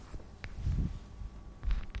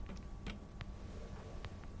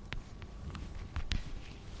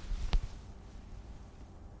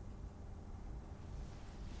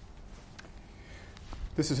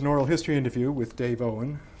This is an oral history interview with Dave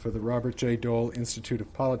Owen for the Robert J. Dole Institute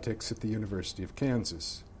of Politics at the University of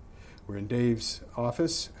Kansas. We're in Dave's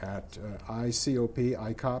office at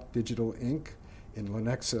ICOP Digital Inc. in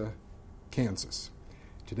Lenexa, Kansas.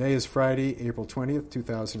 Today is Friday, April 20th,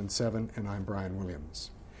 2007, and I'm Brian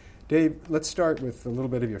Williams. Dave, let's start with a little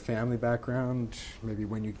bit of your family background, maybe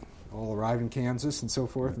when you all arrived in Kansas and so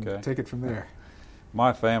forth, Okay. And take it from there.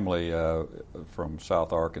 My family from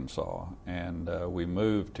South Arkansas, and we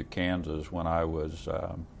moved to Kansas when I was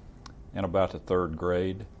in about the third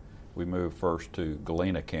grade. We moved first to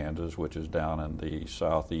Galena, Kansas, which is down in the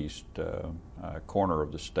southeast corner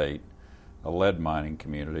of the state, a lead mining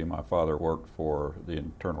community. My father worked for the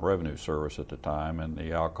Internal Revenue Service at the time in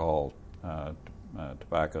the alcohol,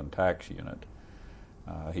 tobacco and tax unit.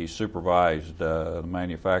 He supervised the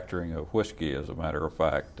manufacturing of whiskey, as a matter of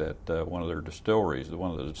fact, at one of the distilleries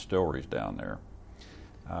down there.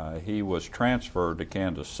 He was transferred to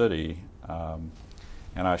Kansas City, and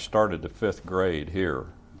I started the fifth grade here,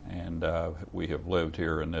 and we have lived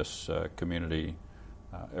here in this community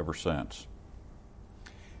ever since.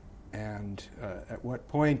 And at what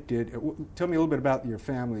point tell me a little bit about your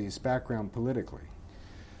family's background politically.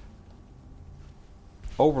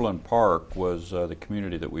 Overland Park was the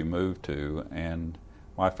community that we moved to, and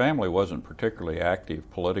my family wasn't particularly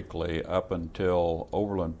active politically up until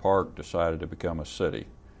Overland Park decided to become a city.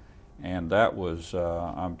 And that was,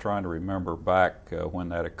 I'm trying to remember back when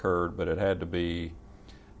that occurred, but it had to be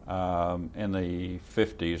in the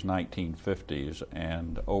 50s, 1950s,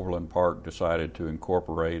 and Overland Park decided to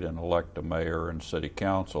incorporate and elect a mayor and city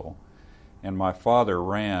council. And my father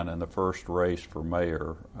ran in the first race for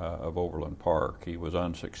mayor of Overland Park. He was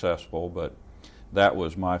unsuccessful, but that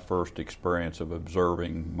was my first experience of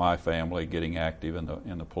observing my family getting active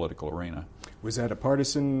in the political arena. Was that a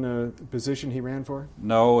partisan position he ran for?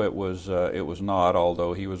 No, it was not.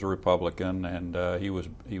 Although he was a Republican, and he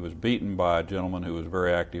was beaten by a gentleman who was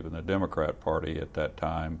very active in the Democrat Party at that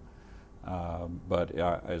time. But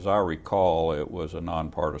as I recall, it was a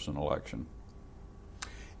nonpartisan election.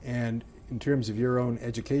 And in terms of your own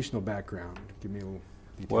educational background, give me a little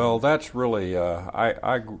detail. Well, that's really,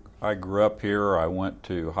 I grew up here. I went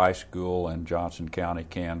to high school in Johnson County,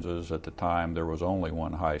 Kansas. At the time, there was only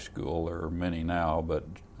one high school. There are many now, but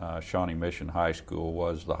Shawnee Mission High School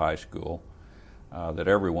was the high school that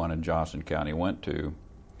everyone in Johnson County went to.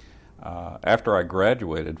 After I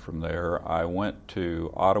graduated from there, I went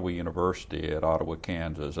to Ottawa University at Ottawa,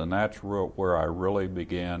 Kansas, and that's where I really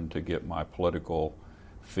began to get my political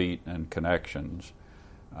feet and connections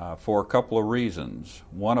for a couple of reasons.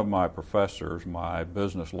 One of my professors, my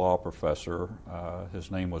business law professor,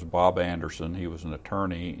 his name was Bob Anderson. He was an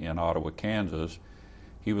attorney in Ottawa, Kansas.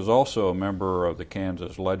 He was also a member of the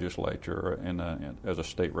Kansas legislature as a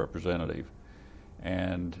state representative.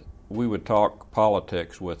 And we would talk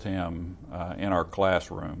politics with him in our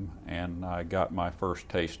classroom, and I got my first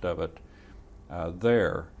taste of it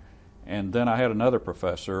there. And then I had another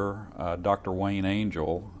professor, Dr. Wayne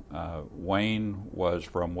Angel. Wayne was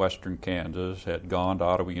from western Kansas, had gone to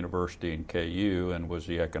Ottawa University and KU, and was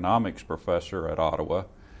the economics professor at Ottawa,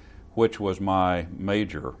 which was my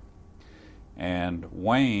major. And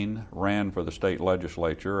Wayne ran for the state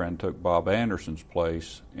legislature and took Bob Anderson's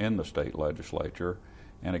place in the state legislature.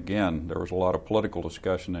 And again, there was a lot of political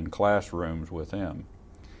discussion in classrooms with him.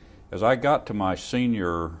 As I got to my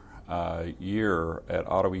senior year at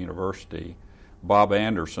Ottawa University, Bob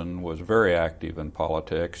Anderson was very active in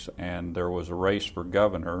politics, and there was a race for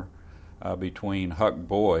governor between Huck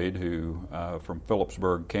Boyd, who from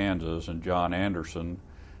Phillipsburg, Kansas, and John Anderson,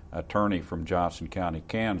 attorney from Johnson County,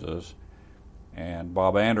 Kansas. And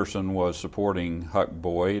Bob Anderson was supporting Huck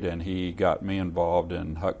Boyd, and he got me involved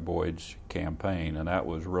in Huck Boyd's campaign, and that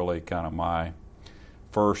was really kind of my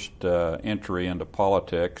first entry into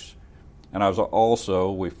politics. And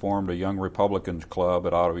we formed a Young Republicans Club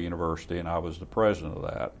at Ottawa University, and I was the president of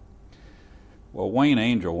that. Well, Wayne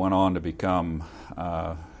Angel went on to become,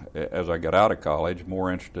 as I got out of college,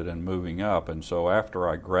 more interested in moving up. And so after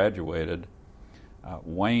I graduated,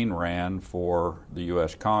 Wayne ran for the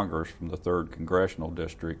U.S. Congress from the 3rd Congressional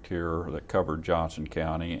District here that covered Johnson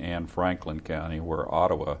County and Franklin County, where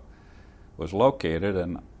Ottawa was located.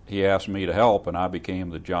 And he asked me to help, and I became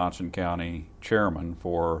the Johnson County chairman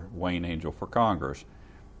for Wayne Angel for Congress.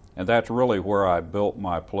 And that's really where I built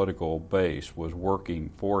my political base, was working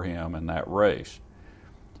for him in that race.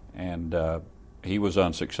 And he was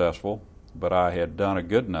unsuccessful, but I had done a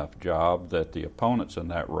good enough job that the opponents in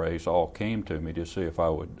that race all came to me to see if I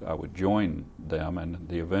would join them, and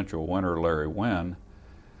the eventual winner, Larry Wynn,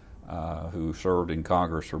 who served in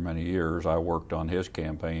Congress for many years, I worked on his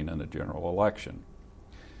campaign in the general election.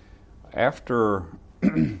 after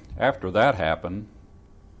after that happened,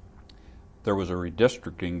 there was a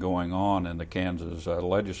redistricting going on in the Kansas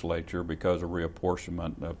legislature because of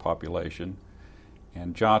reapportionment of population,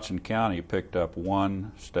 and Johnson County picked up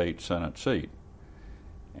one state Senate seat.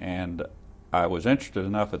 And I was interested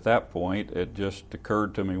enough at that point, it just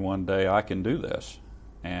occurred to me one day, I can do this.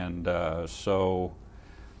 And so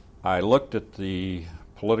I looked at the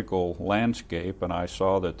political landscape and I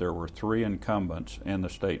saw that there were 3 incumbents in the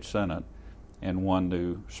state Senate and 1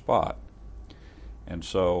 new spot. And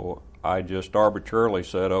so I just arbitrarily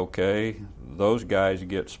said, okay, those guys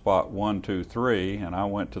get spot 1, 2, 3, and I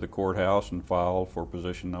went to the courthouse and filed for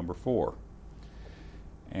position number 4.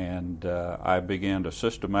 And I began to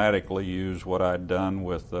systematically use what I'd done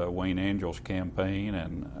with Wayne Angel's campaign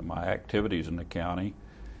and my activities in the county,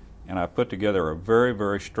 and I put together a very,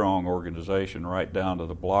 very strong organization right down to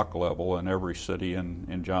the block level in every city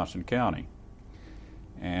in Johnson County.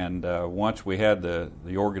 And once we had the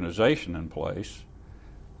organization in place,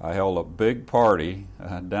 I held a big party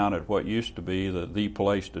down at what used to be the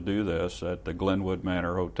place to do this at the Glenwood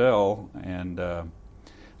Manor Hotel, and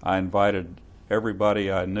I invited everybody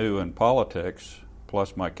I knew in politics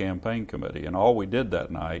plus my campaign committee, and all we did that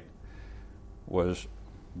night was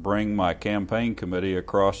bring my campaign committee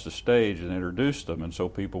across the stage and introduce them, and so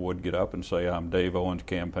people would get up and say, I'm Dave Owen's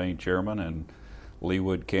campaign chairman in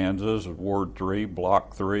Leawood, Kansas, Ward 3,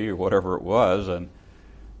 Block 3, or whatever it was. And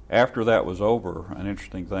after that was over, an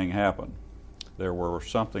interesting thing happened. There were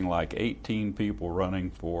something like 18 people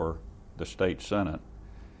running for the state Senate,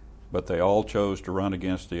 but they all chose to run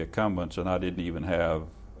against the incumbents, and I didn't even have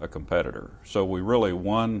a competitor. So we really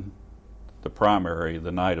won the primary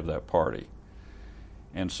the night of that party.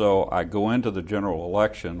 And so I go into the general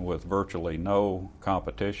election with virtually no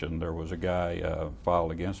competition. There was a guy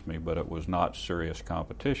filed against me, but it was not serious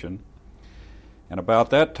competition. And about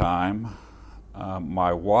that time,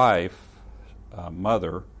 my wife,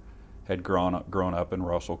 mother, had grown up in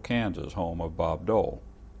Russell, Kansas, home of Bob Dole.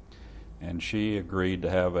 And she agreed to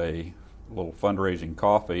have a little fundraising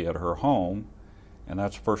coffee at her home, and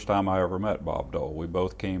that's the first time I ever met Bob Dole. We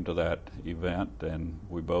both came to that event, and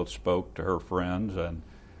we both spoke to her friends, and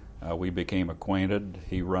we became acquainted.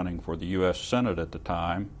 He running for the U.S. Senate at the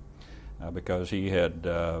time, because he had,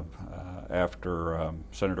 after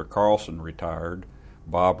Senator Carlson retired,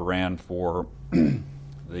 Bob ran for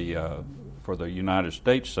the United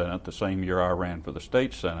States Senate the same year I ran for the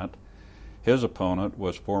state Senate. His opponent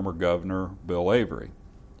was former Governor Bill Avery,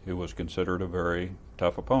 who was considered a very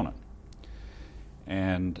tough opponent.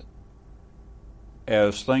 And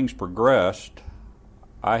as things progressed,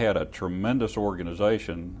 I had a tremendous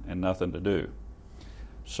organization and nothing to do.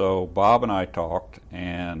 So Bob and I talked,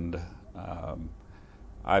 and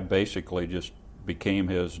I basically just became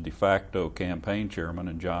his de facto campaign chairman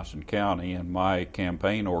in Johnson County, and my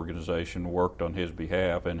campaign organization worked on his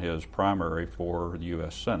behalf in his primary for the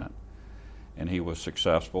U.S. Senate. And he was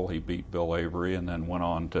successful. He beat Bill Avery and then went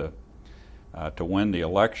on to win the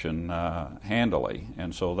election handily.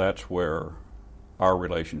 And so that's where our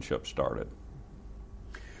relationship started.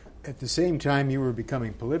 At the same time you were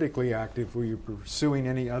becoming politically active, were you pursuing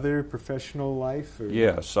any other professional life? Or?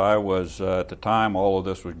 Yes, I was. At the time all of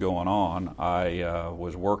this was going on, I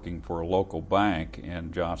was working for a local bank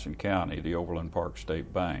in Johnson County, the Overland Park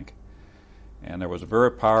State Bank. And there was a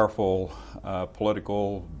very powerful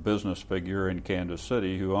political business figure in Kansas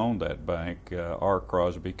City who owned that bank, R.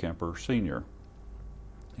 Crosby Kemper Sr.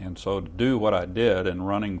 And so to do what I did in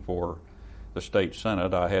running for the state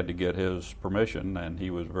Senate, I had to get his permission, and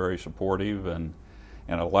he was very supportive and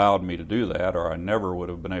allowed me to do that, or I never would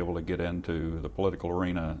have been able to get into the political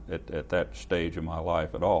arena at that stage of my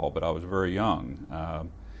life at all. But I was very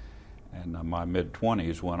young, in my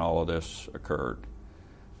mid-20s when all of this occurred.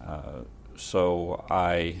 So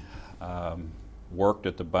I worked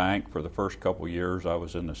at the bank for the first couple of years. I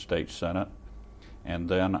was in the state Senate, and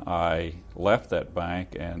then I left that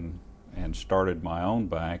bank and started my own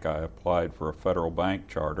bank. I applied for a federal bank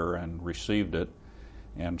charter and received it,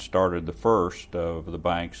 and started the first of the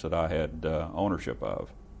banks that I had ownership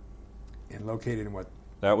of. And located in what?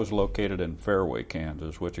 That was located in Fairway,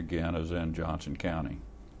 Kansas, which again is in Johnson County.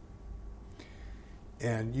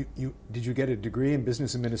 And did you get a degree in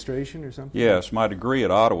business administration or something? Yes, my degree at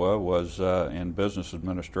Ottawa was in business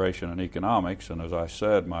administration and economics, and as I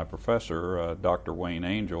said, my professor, Dr. Wayne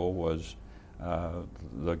Angel, was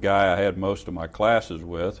the guy I had most of my classes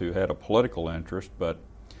with, who had a political interest, but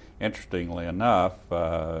interestingly enough,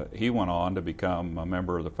 he went on to become a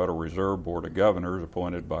member of the Federal Reserve Board of Governors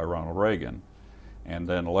appointed by Ronald Reagan, and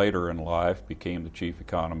then later in life became the chief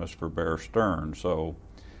economist for Bear Stearns. So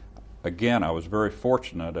again, I was very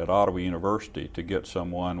fortunate at Ottawa University to get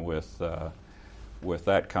someone with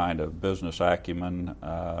that kind of business acumen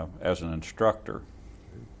as an instructor.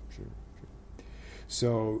 Sure.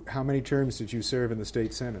 So how many terms did you serve in the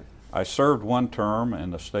state Senate? I served one term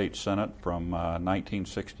in the state Senate from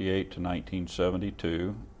 1968 to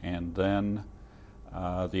 1972, and then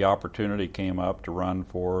the opportunity came up to run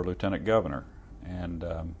for lieutenant governor. And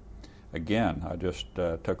again, I just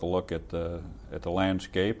took a look at the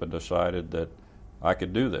landscape and decided that I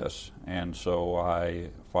could do this. And so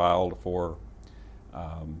I filed for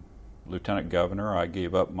lieutenant governor. I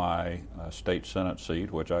gave up my state Senate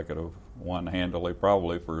seat, which I could have won handily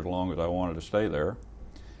probably for as long as I wanted to stay there.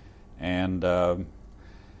 And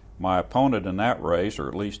my opponent in that race, or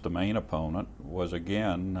at least the main opponent, was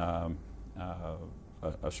again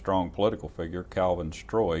a strong political figure, Calvin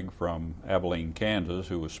Stroig from Abilene, Kansas,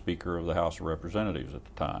 who was Speaker of the House of Representatives at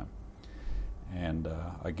the time. And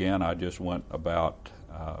again, I just went about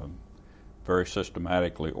very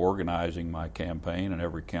systematically organizing my campaign in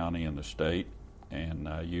every county in the state and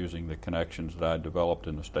using the connections that I developed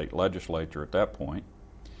in the state legislature at that point.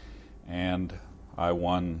 And I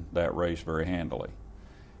won that race very handily.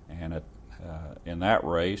 And in that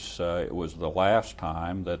race, it was the last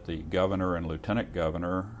time that the governor and lieutenant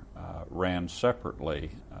governor ran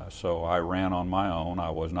separately. So I ran on my own. I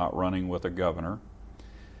was not running with a governor.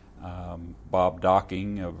 Bob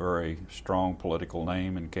Docking, a very strong political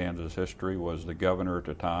name in Kansas history, was the governor at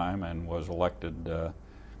the time and was elected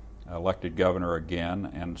governor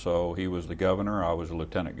again. And so he was the governor, I was the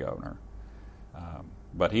lieutenant governor.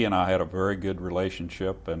 But he and I had a very good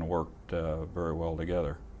relationship and worked very well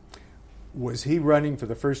together. Was he running for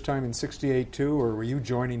the first time in '68 too, or were you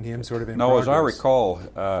joining him sort of in No, progress? as I recall,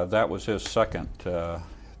 that was his second.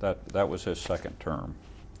 That was his second term.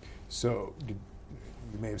 So, you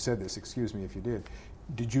may have said this. Excuse me if you did.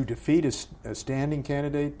 Did you defeat a standing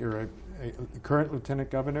candidate or a current lieutenant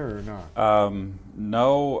governor or not?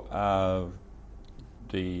 No.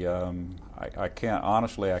 I can't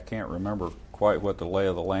honestly. I can't remember quite what the lay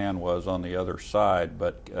of the land was on the other side,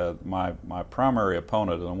 but my primary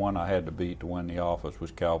opponent and the one I had to beat to win the office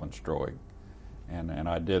was Calvin Stroig, and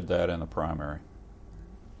I did that in the primary.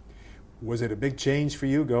 Was it a big change for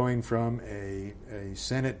you going from a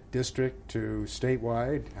Senate district to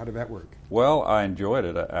statewide? How did that work? Well, I enjoyed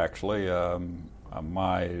it actually.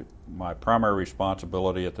 My primary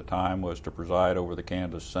responsibility at the time was to preside over the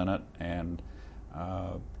Kansas Senate and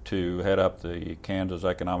to head up the Kansas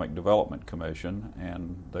Economic Development Commission,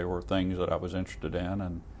 and they were things that I was interested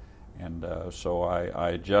in, and so I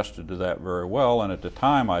adjusted to that very well. And at the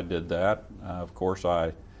time I did that, of course,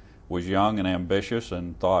 I was young and ambitious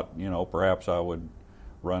and thought, perhaps I would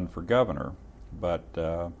run for governor. But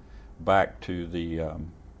back to the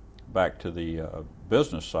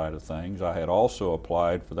business side of things, I had also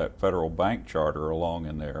applied for that federal bank charter along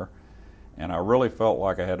in there. And I really felt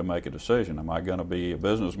like I had to make a decision. Am I going to be a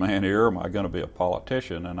businessman here, or am I going to be a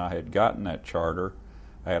politician? And I had gotten that charter.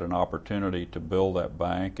 I had an opportunity to build that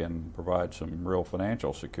bank and provide some real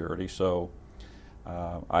financial security. So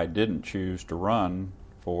I didn't choose to run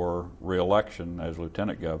for re-election as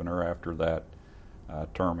lieutenant governor after that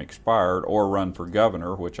term expired, or run for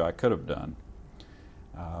governor, which I could have done.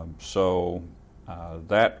 So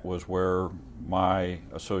that was where my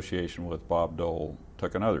association with Bob Dole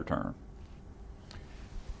took another turn.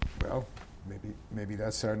 Well, maybe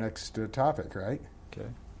that's our next topic, right? Okay.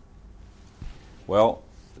 Well,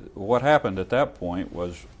 what happened at that point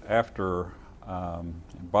was after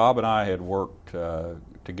Bob and I had worked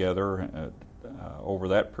together over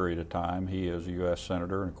that period of time. He is a U.S.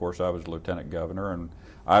 Senator, and of course I was Lieutenant Governor, and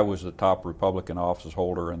I was the top Republican office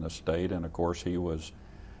holder in the state, and of course he was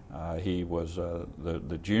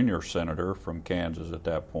the junior senator from Kansas at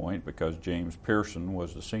that point, because James Pearson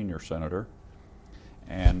was the senior senator.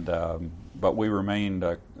 And but we remained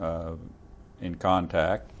in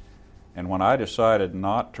contact. And when I decided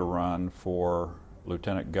not to run for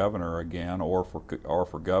lieutenant governor again, or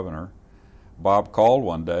for governor, Bob called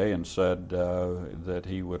one day and said that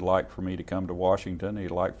he would like for me to come to Washington.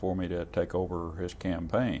 He'd like for me to take over his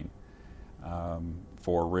campaign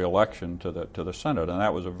for re-election to the Senate, and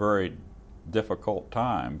that was a very difficult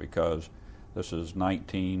time because this is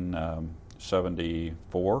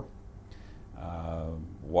 1974.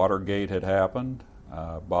 Watergate had happened.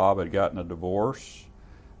 Bob had gotten a divorce.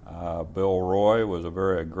 Bill Roy was a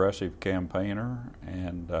very aggressive campaigner,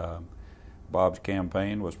 and Bob's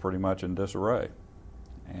campaign was pretty much in disarray.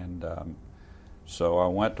 And so I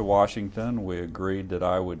went to Washington. We agreed that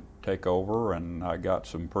I would take over, and I got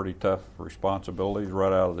some pretty tough responsibilities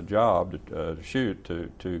right out of the job to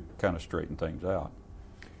kind of straighten things out.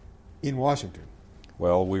 in Washington?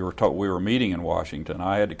 Well, we were meeting in Washington.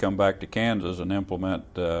 I had to come back to Kansas and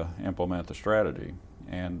implement the strategy.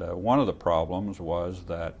 And one of the problems was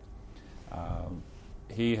that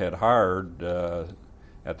he had hired,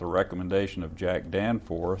 at the recommendation of Jack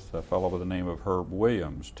Danforth, a fellow by the name of Herb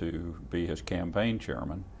Williams, to be his campaign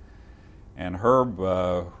chairman. And Herb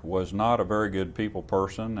was not a very good people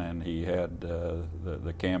person, and he had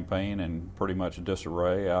the campaign in pretty much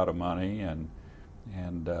disarray, out of money, and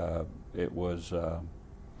it was well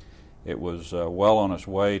on its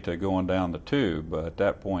way to going down the tube. But at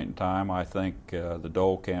that point in time, I think the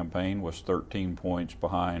Dole campaign was 13 points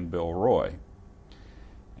behind Bill Roy.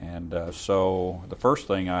 And so the first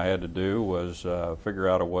thing I had to do was figure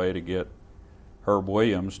out a way to get Herb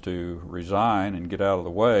Williams to resign and get out of the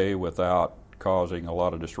way without causing a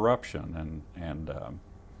lot of disruption. And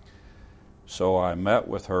so I met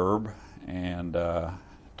with Herb and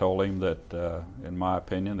told him that, in my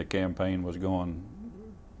opinion, the campaign was going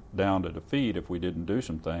down to defeat if we didn't do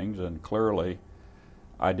some things, and clearly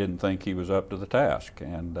I didn't think he was up to the task,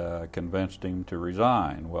 and convinced him to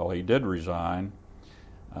resign. Well, he did resign,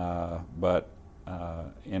 but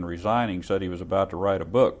in resigning said he was about to write a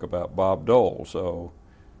book about Bob Dole. So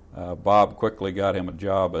Bob quickly got him a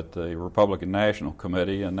job at the Republican National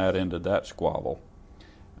Committee, and that ended that squabble.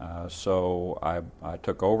 So I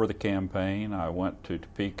took over the campaign. I went to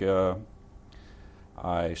Topeka.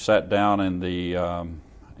 I sat down in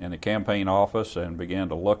the campaign office and began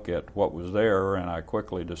to look at what was there, and I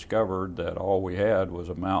quickly discovered that all we had was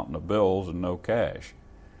a mountain of bills and no cash.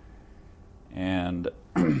 And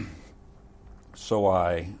so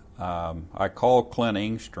I called Clint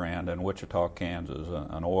Ingstrand in Wichita, Kansas,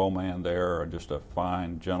 an oil man there, just a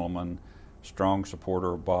fine gentleman, strong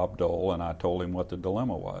supporter of Bob Dole, and I told him what the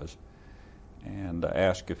dilemma was, and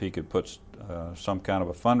asked if he could put some kind of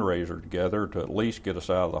a fundraiser together to at least get us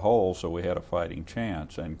out of the hole so we had a fighting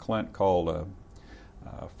chance. And Clint called a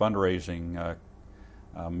fundraising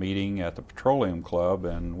meeting at the Petroleum Club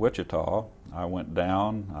in Wichita. I went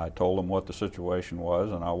down, I told him what the situation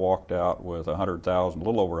was, and I walked out with a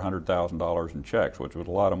little over $100,000 in checks, which was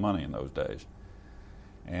a lot of money in those days.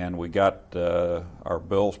 And we got our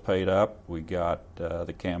bills paid up. We got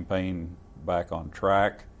the campaign back on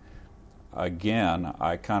track. Again,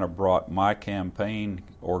 I kind of brought my campaign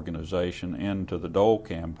organization into the Dole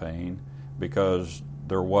campaign because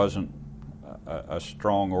there wasn't a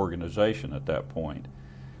strong organization at that point.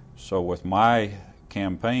 So with my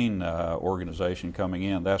campaign organization coming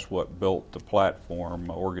in, that's what built the platform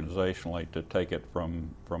organizationally to take it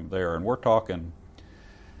from there. And we're talking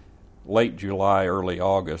late July, early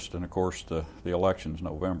August, and of course the election's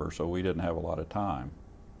November, so we didn't have a lot of time.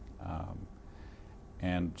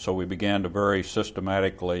 And so we began to very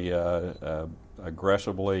systematically,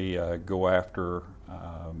 aggressively go after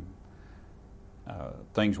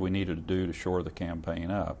things we needed to do to shore the campaign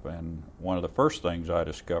up. And one of the first things I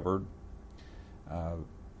discovered,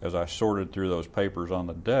 as I sorted through those papers on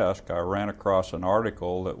the desk, I ran across an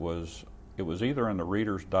article that was either in the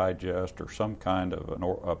Reader's Digest or some kind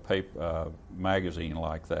of a magazine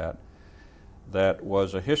like that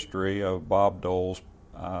was a history of Bob Dole's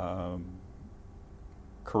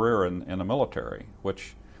career in the military,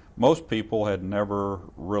 which most people had never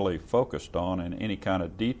really focused on in any kind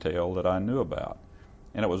of detail that I knew about.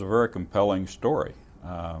 And it was a very compelling story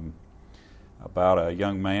about a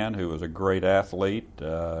young man who was a great athlete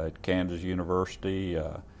at Kansas University,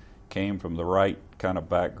 came from the right kind of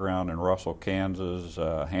background in Russell, Kansas,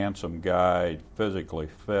 handsome guy, physically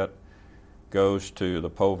fit, goes to the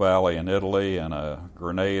Po Valley in Italy, and a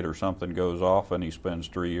grenade or something goes off, and he spends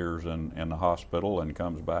 3 years in the hospital and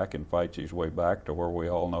comes back and fights his way back to where we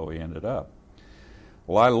all know he ended up.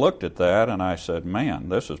 Well, I looked at that and I said, man,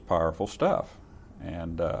 this is powerful stuff.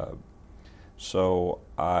 And so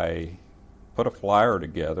I put a flyer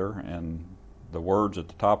together, and the words at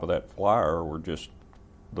the top of that flyer were just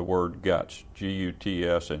the word guts,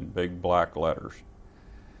 G-U-T-S, in big black letters.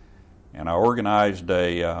 And I organized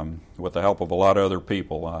with the help of a lot of other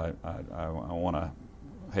people. I want to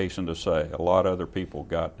hasten to say, a lot of other people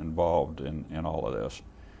got involved in all of this.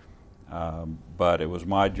 But it was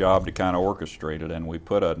my job to kind of orchestrate it, and we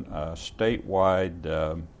put a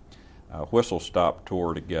statewide whistle-stop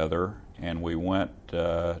tour together, and we went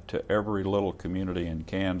to every little community in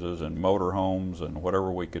Kansas and motorhomes and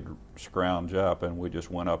whatever we could scrounge up, and we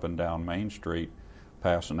just went up and down Main Street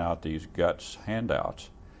passing out these guts handouts.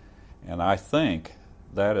 And I think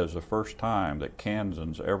that is the first time that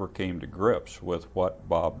Kansans ever came to grips with what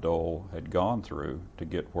Bob Dole had gone through to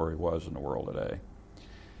get where he was in the world today.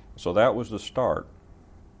 So that was the start.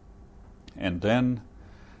 And then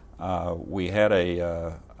we had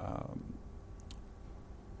a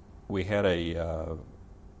we had a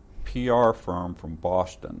PR firm from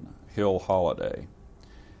Boston, Hill Holiday.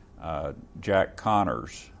 Jack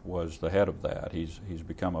Connors was the head of that. He's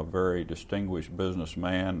become a very distinguished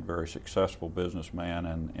businessman, very successful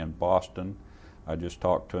businessman in Boston. I just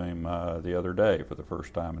talked to him the other day for the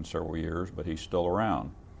first time in several years, but he's still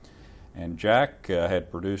around. And Jack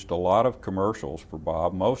had produced a lot of commercials for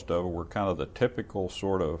Bob. Most of them were kind of the typical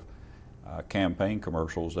sort of campaign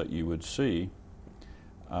commercials that you would see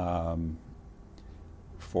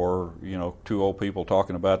for, two old people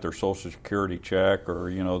talking about their Social Security check, or,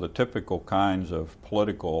 the typical kinds of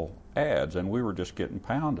political ads, and we were just getting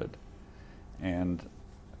pounded. And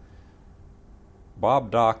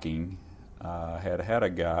Bob Docking had a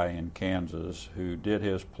guy in Kansas who did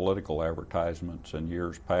his political advertisements in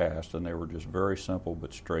years past, and they were just very simple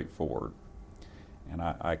but straightforward. And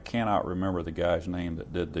I cannot remember the guy's name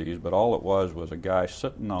that did these, but all it was a guy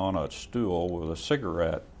sitting on a stool with a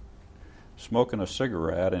cigarette, smoking a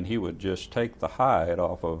cigarette, and he would just take the hide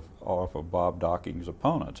off of Bob Docking's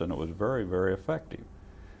opponents, and it was very, very effective.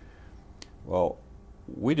 Well,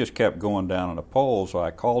 we just kept going down in the polls, so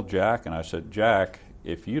I called Jack and I said, Jack,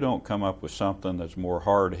 if you don't come up with something that's more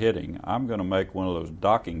hard-hitting, I'm going to make one of those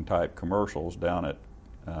Docking-type commercials down at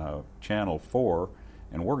Channel 4,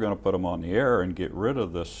 and we're going to put them on the air and get rid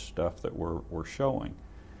of this stuff that we're showing.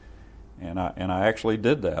 And I actually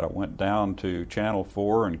did that. I went down to Channel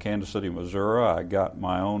 4 in Kansas City, Missouri. I got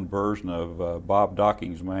my own version of Bob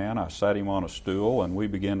Docking's Man. I sat him on a stool, and we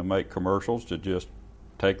began to make commercials to just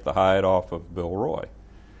take the hide off of Bill Roy.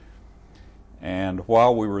 And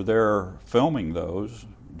while we were there filming those,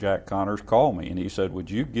 Jack Connors called me, and he said,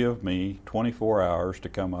 would you give me 24 hours to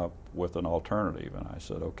come up with an alternative? And I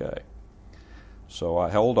said, okay. So I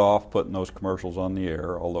held off putting those commercials on the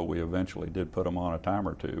air, although we eventually did put them on a time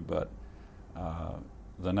or two. But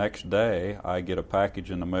the next day, I get a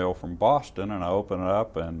package in the mail from Boston, and I open it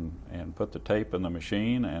up and put the tape in the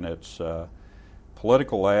machine, and it's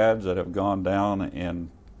political ads that have gone down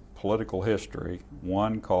in political history,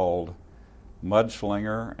 one called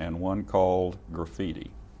Mudslinger and one called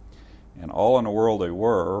Graffiti. And all in the world they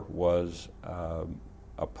were was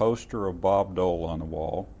a poster of Bob Dole on the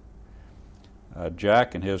wall.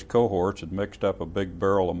 Jack and his cohorts had mixed up a big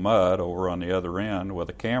barrel of mud over on the other end with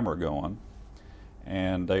a camera going,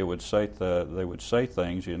 and they would say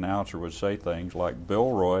things. The announcer would say things like,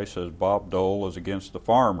 Bill Roy says Bob Dole is against the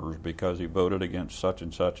farmers because he voted against such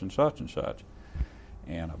and such and such and such.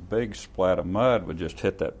 And a big splat of mud would just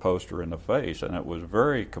hit that poster in the face, and it was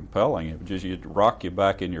very compelling. It would just, you'd rock you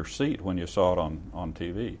back in your seat when you saw it on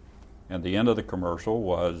TV. And the end of the commercial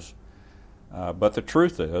was, but the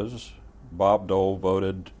truth is, Bob Dole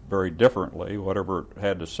voted very differently, whatever it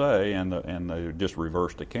had to say, and they just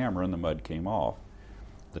reversed the camera and the mud came off.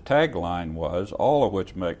 The tagline was, all of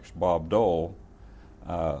which makes Bob Dole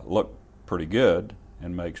look pretty good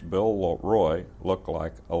and makes Bill Roy look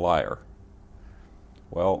like a liar.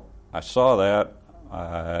 Well, I saw that.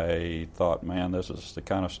 I thought, man, this is the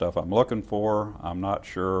kind of stuff I'm looking for. I'm not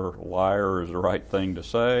sure liar is the right thing to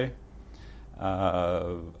say.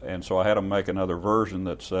 And so I had to make another version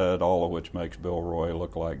that said, all of which makes Bill Roy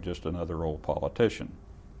look like just another old politician.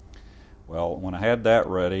 Well, when I had that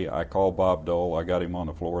ready, I called Bob Dole. I got him on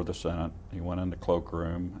the floor of the Senate. He went in the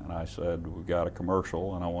cloakroom, and I said, we've got a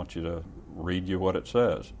commercial, and I want you to read you what it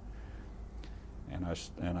says.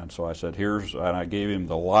 And so I said, and I gave him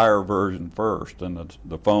the liar version first, and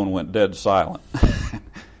the phone went dead silent.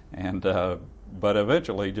 But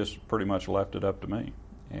eventually just pretty much left it up to me.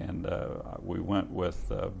 And we went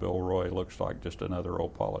with Bill Roy looks like just another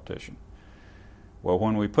old politician. Well,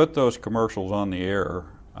 when we put those commercials on the air,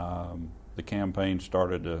 the campaign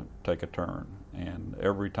started to take a turn. And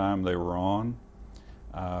every time they were on,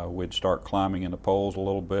 we'd start climbing in the polls a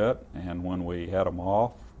little bit, and when we had them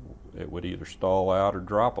off, it would either stall out or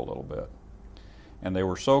drop a little bit. And they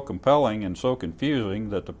were so compelling and so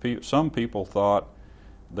confusing that some people thought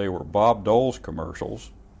they were Bob Dole's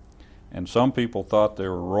commercials, and some people thought they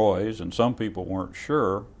were Roy's, and some people weren't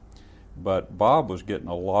sure. But Bob was getting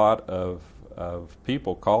a lot of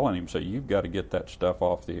people calling him saying, you've got to get that stuff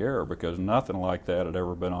off the air, because nothing like that had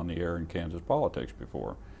ever been on the air in Kansas politics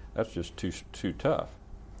before. That's just too tough.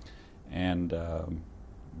 And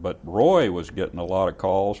but Roy was getting a lot of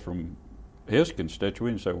calls from his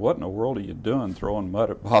constituents and say, what in the world are you doing throwing mud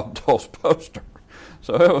at Bob Dole's poster?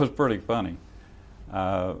 So it was pretty funny.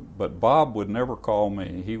 But Bob would never call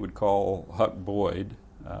me. He would call Huck Boyd,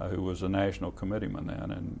 who was a national committeeman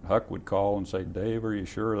then, and Huck would call and say, Dave, are you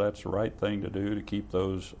sure that's the right thing to do to keep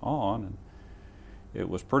those on? And it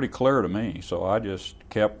was pretty clear to me, so I just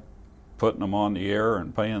kept putting them on the air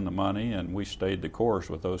and paying the money, and we stayed the course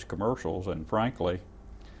with those commercials. And frankly,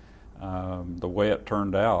 the way it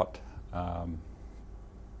turned out,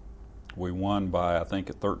 we won by, I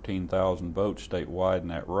think, 13,000 votes statewide in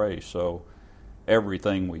that race. So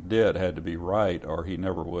everything we did had to be right, or he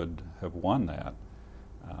never would have won that.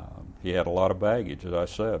 He had a lot of baggage, as I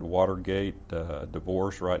said. Watergate,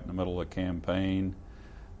 divorce right in the middle of the campaign,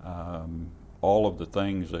 all of the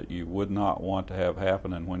things that you would not want to have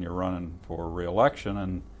happening when you're running for re-election.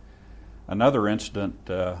 And another incident,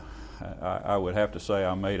 I would have to say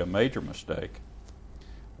I made a major mistake,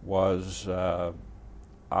 was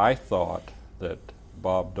I thought that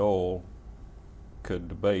Bob Dole could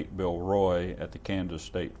debate Bill Roy at the Kansas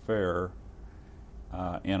State Fair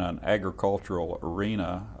in an agricultural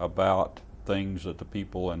arena about things that the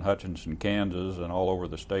people in Hutchinson, Kansas, and all over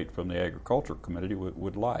the state from the Agriculture Committee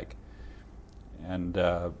would like. And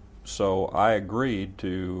so I agreed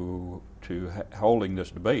to holding this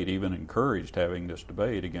debate, even encouraged having this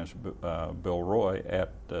debate against Bill Roy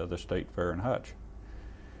at the State Fair in Hutch.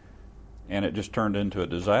 And it just turned into a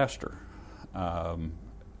disaster.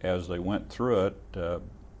 As they went through it,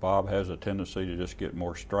 Bob has a tendency to just get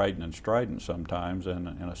more strident sometimes in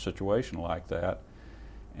a situation like that.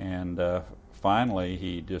 And finally,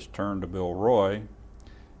 he just turned to Bill Roy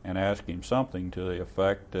and asked him something to the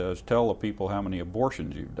effect as, tell the people how many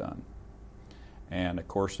abortions you've done. And of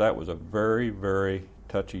course, that was a very, very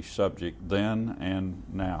touchy subject then and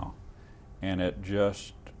now. And it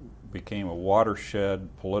just became a watershed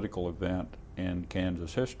political event in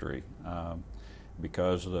Kansas history.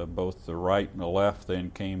 Because both the right and the left then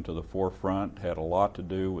came to the forefront, had a lot to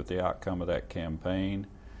do with the outcome of that campaign.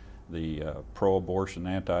 The pro-abortion,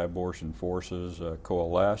 anti-abortion forces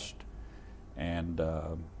coalesced, and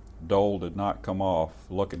Dole did not come off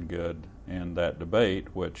looking good in that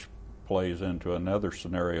debate, which plays into another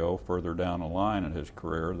scenario further down the line in his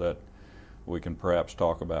career that we can perhaps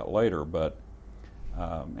talk about later. But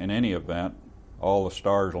in any event, all the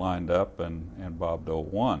stars lined up and Bob Dole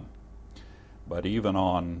won. But even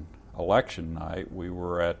on election night, we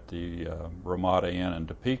were at the Ramada Inn in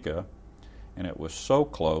Topeka, and it was so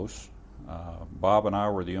close. Bob and I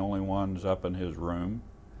were the only ones up in his room,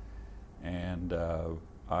 and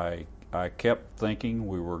I kept thinking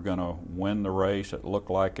we were going to win the race. It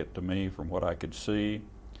looked like it to me from what I could see.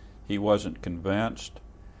 He wasn't convinced,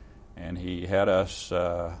 and he had us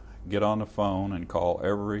get on the phone and call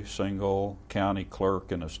every single county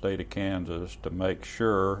clerk in the state of Kansas to make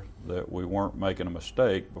sure that we weren't making a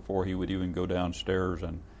mistake before he would even go downstairs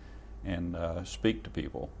and speak to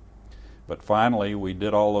people. But finally, we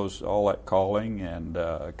did all that calling and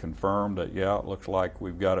confirmed that, yeah, it looks like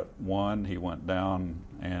we've got it won. He went down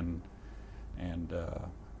and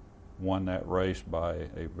won that race by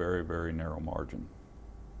a very, very narrow margin.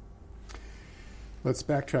 Let's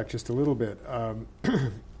backtrack just a little bit.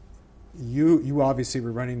 You obviously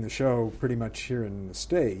were running the show pretty much here in the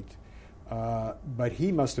state, but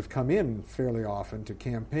he must have come in fairly often to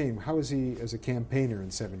campaign. How is he as a campaigner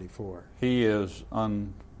in '74? He is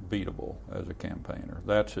unbeatable as a campaigner.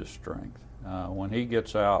 That's his strength. When he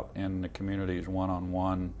gets out in the communities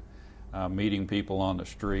one-on-one, meeting people on the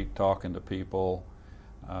street, talking to people,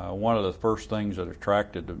 one of the first things that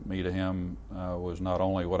attracted me to him was not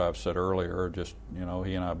only what I've said earlier, just, he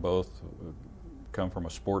and I both come from a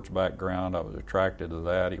sports background. I was attracted to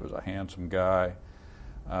that. He was a handsome guy,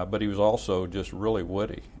 but he was also just really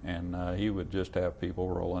witty, and he would just have people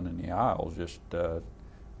rolling in the aisles just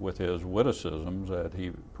with his witticisms that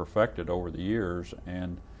he perfected over the years.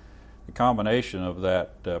 And the combination of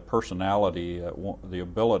that personality, the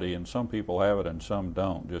ability, and some people have it and some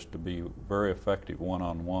don't, just to be very effective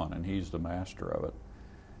one-on-one, and he's the master of it.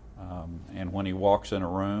 And when he walks in a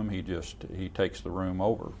room, he takes the room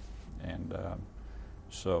over, and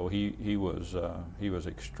so he was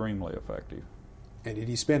extremely effective. And did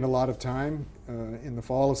he spend a lot of time in the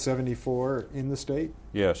fall of '74 in the state?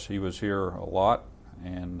 Yes, he was here a lot,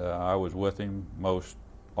 and I was with him most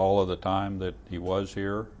all of the time that he was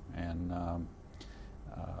here, and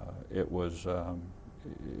it was a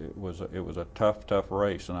tough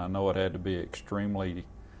race, and I know it had to be extremely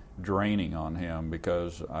draining on him,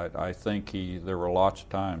 because I think there were lots of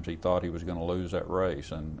times he thought he was going to lose that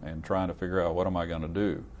race, and trying to figure out what am I going to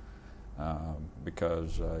do,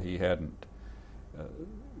 because he hadn't,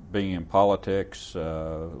 being in politics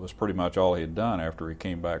was pretty much all he had done after he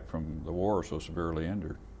came back from the war so severely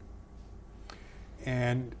injured.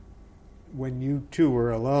 And when you two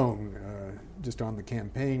were alone, just on the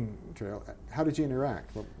campaign trail, how did you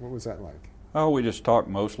interact? What was that like? Oh, we just talked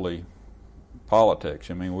mostly politics.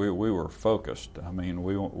 I mean, we were focused. I mean,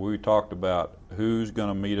 we talked about who's going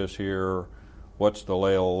to meet us here, what's the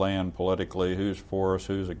lay of the land politically, who's for us,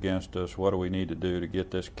 who's against us, what do we need to do to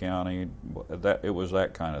get this county. It was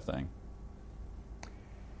that kind of thing.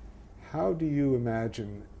 How do you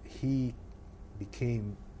imagine he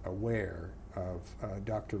became aware of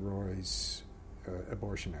Dr. Roy's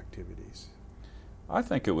abortion activities? I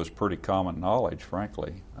think it was pretty common knowledge,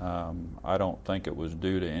 frankly. I don't think it was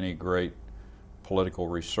due to any great political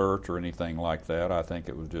research or anything like that. I think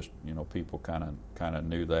it was just, people kind of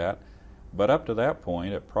knew that. But up to that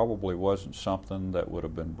point, it probably wasn't something that would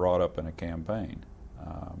have been brought up in a campaign.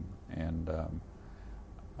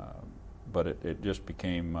 But it just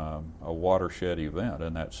became a watershed event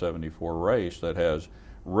in that 74 race that has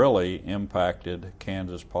really impacted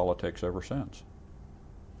Kansas politics ever since.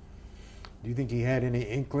 Do you think he had any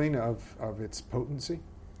inkling of its potency?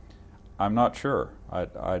 I'm not sure.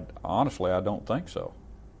 Honestly, I don't think so.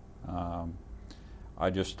 I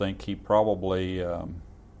just think he probably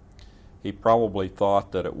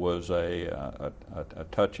thought that it was a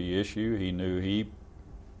touchy issue. He knew he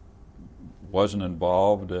wasn't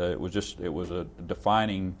involved. It was a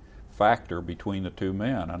defining factor between the two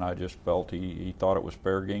men, and I just felt he thought it was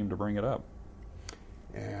fair game to bring it up.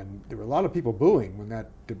 And there were a lot of people booing when that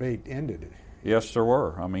debate ended. Yes, there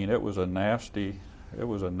were. I mean, it was a nasty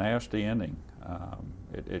ending.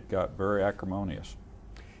 It got very acrimonious.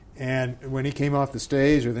 And when he came off the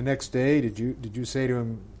stage, or the next day, did you say to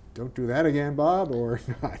him, "Don't do that again, Bob," or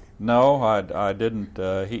not? No, I didn't.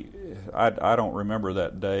 I don't remember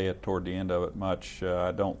that day toward the end of it much.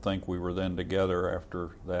 I don't think we were then together after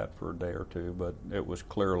that for a day or two, but it was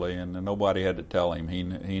clearly, and nobody had to tell him. He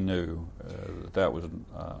knew that was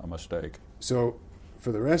a mistake. So,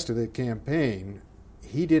 for the rest of the campaign,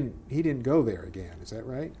 he didn't go there again. Is that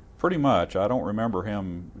right? Pretty much. I don't remember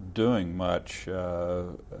him doing much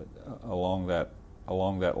along that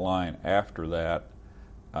line after that.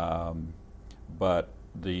 But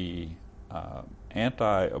the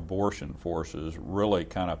anti-abortion forces really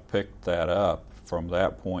kind of picked that up from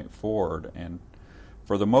that point forward, and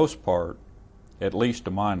for the most part, at least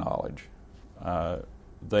to my knowledge,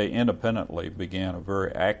 they independently began a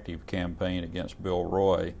very active campaign against Bill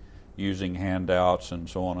Roy, using handouts and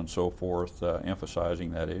so on and so forth,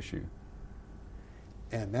 emphasizing that issue.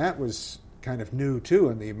 And that was kind of new, too,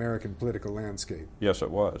 in the American political landscape. Yes,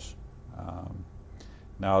 it was.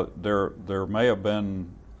 Now, there may have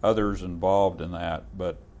been others involved in that,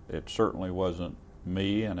 but it certainly wasn't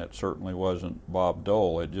me, and it certainly wasn't Bob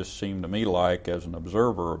Dole. It just seemed to me like, as an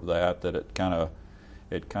observer of that it kind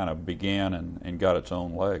of began and got its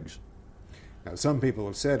own legs. Now, some people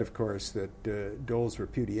have said, of course, that Dole's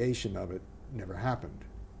repudiation of it never happened.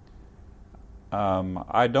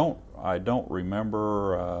 I don't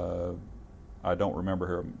remember. I don't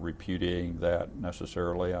remember him repudiating that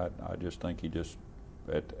necessarily. I just think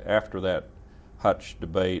after that Hutch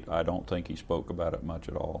debate, I don't think he spoke about it much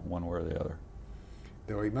at all, one way or the other.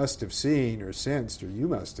 Though he must have seen or sensed, or you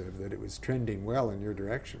must have, that it was trending well in your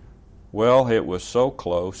direction. Well, it was so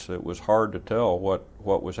close, it was hard to tell what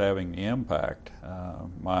was having the impact.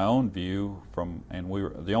 My own view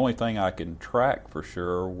the only thing I can track for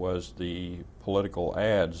sure was the political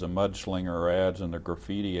ads, the mudslinger ads and the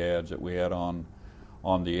graffiti ads that we had on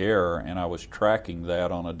the air, and I was tracking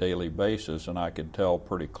that on a daily basis, and I could tell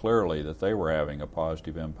pretty clearly that they were having a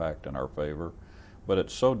positive impact in our favor. But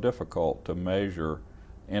it's so difficult to measure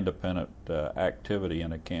independent activity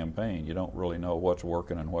in a campaign. You don't really know what's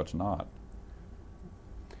working and what's not.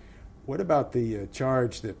 What about the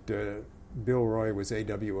charge that Bill Roy was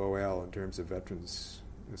AWOL in terms of veterans,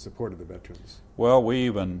 the support of the veterans? Well, we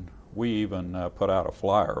even put out a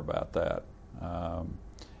flyer about that.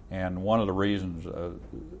 And one of the reasons,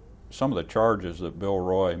 some of the charges that Bill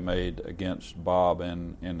Roy made against Bob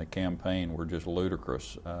in the campaign were just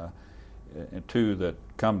ludicrous. Two that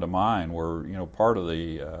come to mind were, part of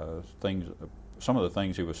the some of the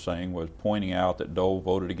things he was saying was pointing out that Dole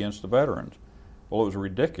voted against the veterans. Well, it was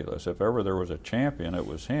ridiculous. If ever there was a champion, it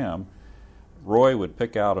was him. Roy would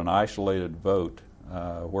pick out an isolated vote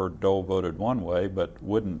where Dole voted one way, but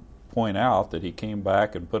wouldn't point out that he came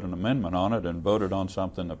back and put an amendment on it and voted on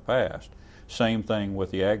something that passed. Same thing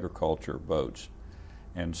with the agriculture votes.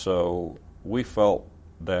 And so we felt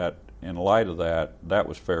that in light of that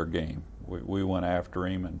was fair game. We went after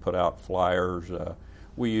him and put out flyers.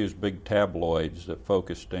 We used big tabloids that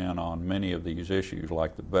focused in on many of these issues,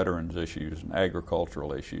 like the veterans issues and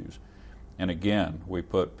agricultural issues. And again, we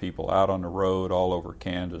put people out on the road all over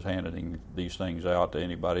Kansas handing these things out to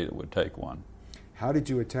anybody that would take one. How did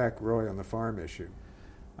you attack Roy on the farm issue?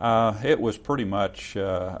 It was pretty much,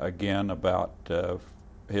 again, about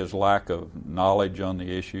his lack of knowledge on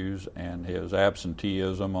the issues and his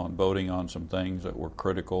absenteeism on voting on some things that were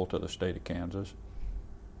critical to the state of Kansas.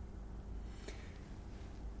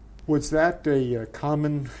 Was that a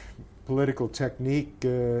common political technique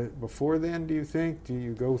before then, do you think? Do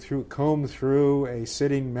you comb through a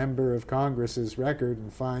sitting member of Congress's record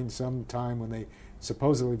and find some time when they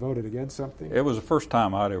supposedly voted against something? It was the first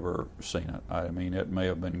time I'd ever seen it. I mean, it may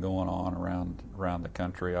have been going on around the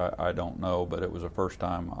country. I don't know, but it was the first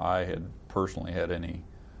time I had personally had any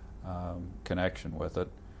connection with it.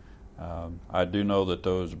 I do know that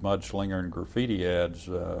those mudslinger and graffiti ads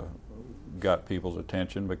got people's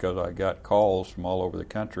attention because I got calls from all over the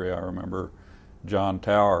country. I remember John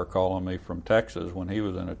Tower calling me from Texas when he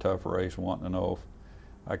was in a tough race, wanting to know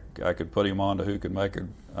if I could put him on to who could make a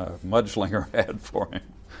mudslinger ad for him.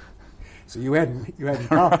 So you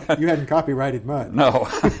hadn't copyrighted mud. No.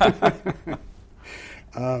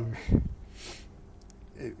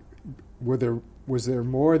 Was there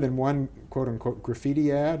more than one quote unquote graffiti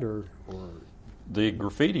ad or? The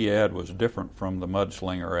graffiti ad was different from the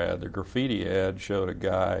mudslinger ad. The graffiti ad showed a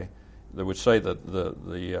guy that would say that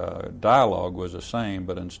the dialogue was the same,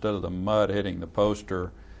 but instead of the mud hitting the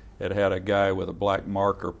poster, it had a guy with a black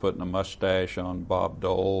marker putting a mustache on Bob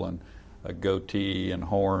Dole and a goatee and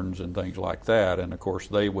horns and things like that. And of course,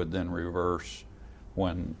 they would then reverse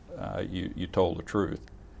when you told the truth.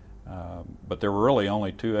 But there were really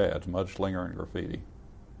only two ads, mudslinger and graffiti.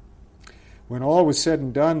 When all was said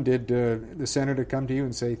and done, did the senator come to you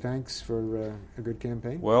and say thanks for a good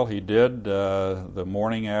campaign? Well, he did. The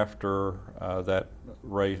morning after that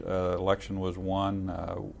election was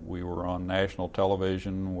won, we were on national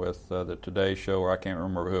television with the Today Show, or I can't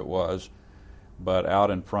remember who it was, but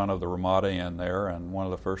out in front of the Ramada Inn there, and one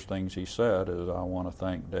of the first things he said is, I want to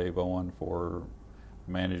thank Dave Owen for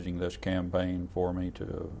managing this campaign for me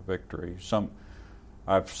to victory.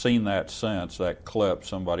 I've seen that since, that clip.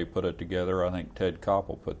 Somebody put it together. I think Ted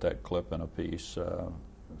Koppel put that clip in a piece a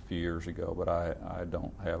few years ago, but I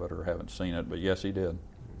don't have it or haven't seen it. But yes, he did.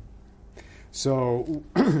 So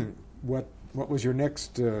what was your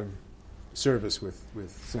next service with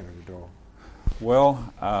Senator Dole?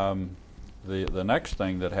 Well, the next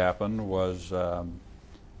thing that happened was, of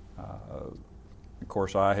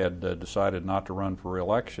course, I had decided not to run for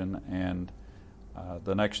re-election, and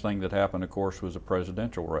the next thing that happened, of course, was a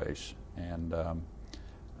presidential race. And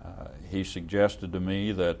he suggested to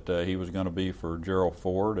me that he was going to be for Gerald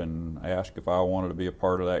Ford and asked if I wanted to be a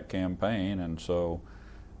part of that campaign. And so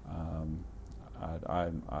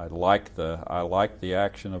I liked the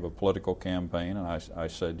action of a political campaign, and I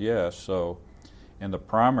said yes. So in the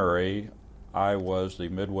primary, I was the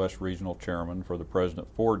Midwest Regional Chairman for the President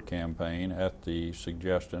Ford campaign at the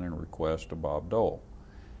suggestion and request of Bob Dole.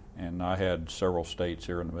 And I had several states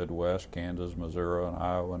here in the Midwest, Kansas, Missouri, and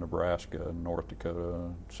Iowa, Nebraska, North Dakota,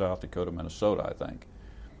 South Dakota, Minnesota, I think.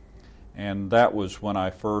 And that was when I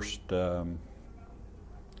first got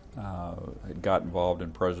involved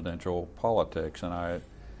in presidential politics. And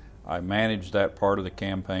I managed that part of the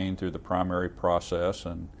campaign through the primary process,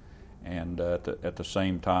 and at the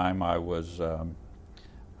same time I was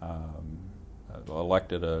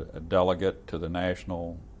elected a delegate to the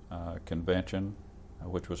national convention,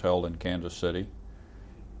 which was held in Kansas City.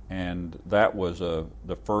 And that was the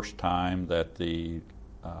first time that the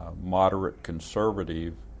moderate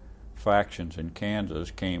conservative factions in Kansas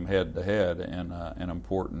came head-to-head in an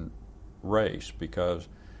important race, because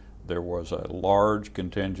there was a large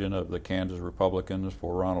contingent of the Kansas Republicans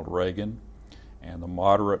for Ronald Reagan, and the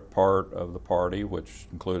moderate part of the party, which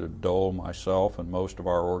included Dole, myself, and most of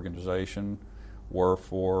our organization, were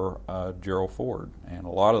for Gerald Ford. And a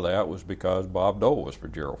lot of that was because Bob Dole was for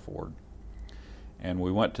Gerald Ford. And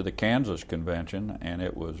we went to the Kansas convention, and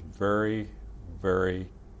it was very, very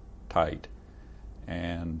tight.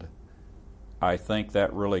 And I think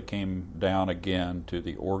that really came down again to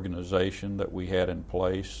the organization that we had in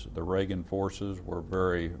place. The Reagan forces were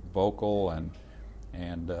very vocal and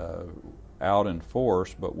out in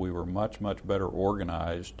force, but we were much, much better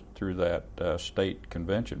organized through that state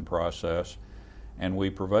convention process, and we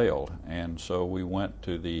prevailed. And so we went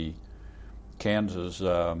to the Kansas,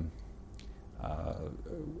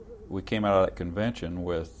 we came out of that convention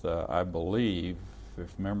with, I believe,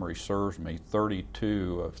 if memory serves me,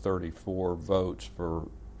 32 of 34 votes for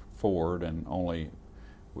Ford, and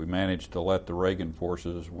we managed to let the Reagan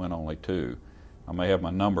forces win only 2. I may have my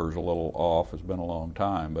numbers a little off, it's been a long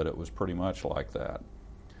time, but it was pretty much like that.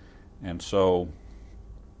 And so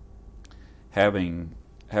having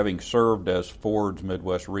served as Ford's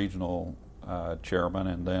Midwest Regional Chairman,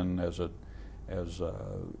 and then as as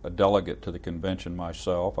a delegate to the convention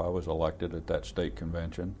myself. I was elected at that state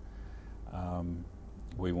convention.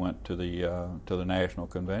 We went to the national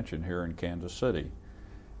convention here in Kansas City,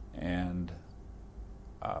 and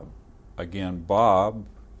again, Bob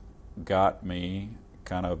got me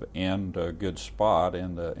kind of in a good spot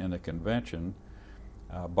in the convention.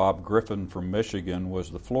 Bob Griffin from Michigan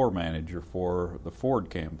was the floor manager for the Ford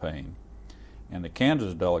campaign, and the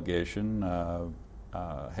Kansas delegation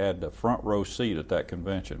had the front row seat at that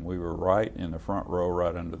convention. We were right in the front row,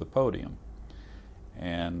 right under the podium.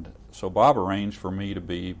 And so Bob arranged for me to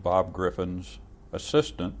be Bob Griffin's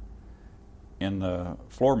assistant in the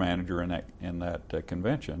floor manager in that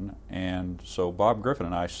convention. And so Bob Griffin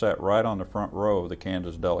and I sat right on the front row of the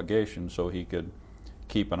Kansas delegation so he could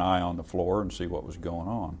keep an eye on the floor and see what was going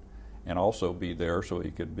on, and also be there so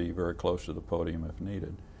he could be very close to the podium if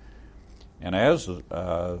needed. And as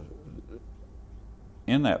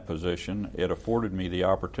in that position, it afforded me the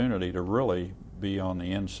opportunity to really be on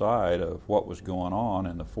the inside of what was going on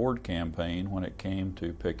in the Ford campaign when it came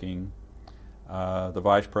to picking the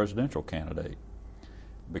vice presidential candidate.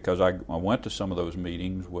 Because I went to some of those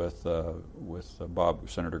meetings with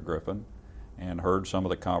Senator Griffin and heard some of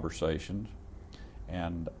the conversations.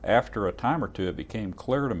 And after a time or two, it became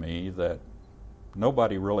clear to me that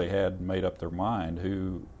nobody really had made up their mind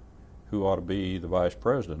who ought to be the vice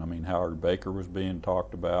president. I mean, Howard Baker was being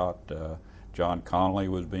talked about, John Connally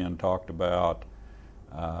was being talked about,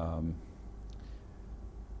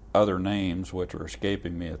 other names which are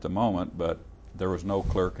escaping me at the moment, but there was no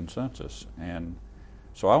clear consensus. And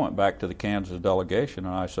so I went back to the Kansas delegation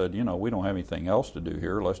and I said, we don't have anything else to do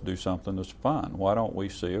here. Let's do something that's fun. Why don't we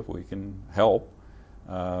see if we can help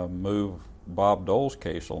move Bob Dole's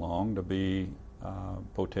case along to be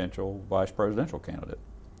potential vice presidential candidate?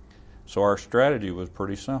 So our strategy was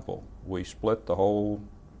pretty simple. We split the whole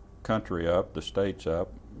country up, the states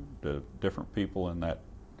up, the different people in that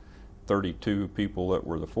 32 people that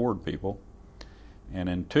were the Ford people, and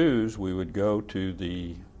in twos we would go to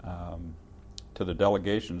the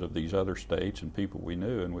delegations of these other states and people we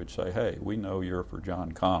knew, and we'd say, hey, we know you're for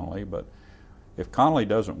John Connally, but if Connally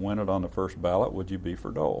doesn't win it on the first ballot, would you be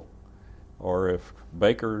for Dole? Or if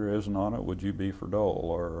Baker isn't on it, would you be for Dole?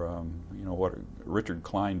 Or what Richard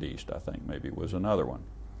Kleindienst, I think maybe, was another one.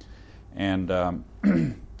 And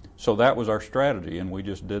so that was our strategy, and we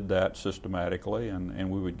just did that systematically, and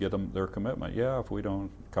we would get them their commitment. Yeah, if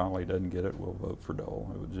Connally doesn't get it, we'll vote for Dole.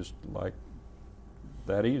 It was just like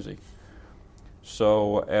that easy.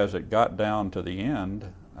 So as it got down to the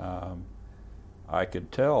end, I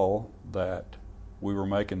could tell that we were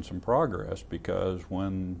making some progress, because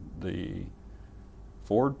when the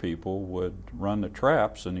Ford people would run the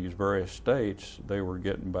traps in these various states, they were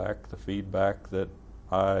getting back the feedback that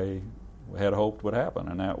I had hoped would happen,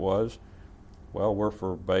 and that was, well, we're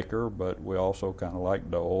for Baker, but we also kind of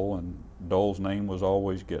like Dole, and Dole's name was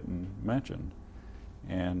always getting mentioned.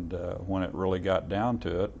 And when it really got down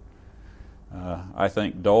to it, I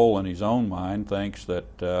think Dole, in his own mind, thinks that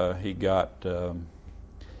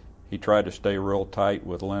he tried to stay real tight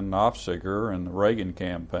with Lynn Nofziger in the Reagan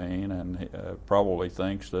campaign, and probably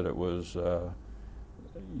thinks that it was, the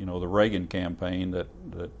Reagan campaign that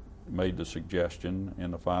made the suggestion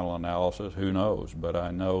in the final analysis. Who knows? But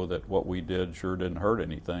I know that what we did sure didn't hurt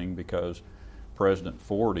anything, because President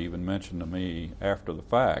Ford even mentioned to me after the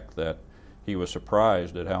fact that he was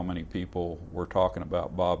surprised at how many people were talking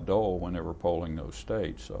about Bob Dole when they were polling those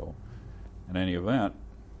states. So in any event,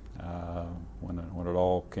 when it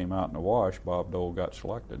all came out in the wash, Bob Dole got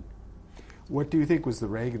selected. What do you think was the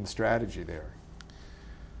Reagan strategy there?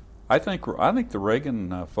 I think the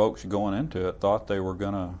Reagan folks going into it thought they were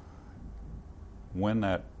going to win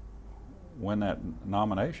that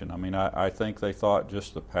nomination. I mean, I think they thought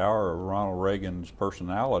just the power of Ronald Reagan's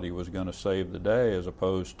personality was going to save the day, as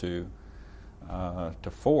opposed to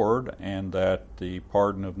Ford, and that the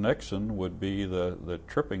pardon of Nixon would be the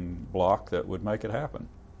tripping block that would make it happen.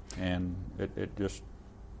 And it just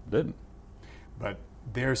didn't. But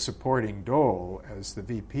they're supporting Dole as the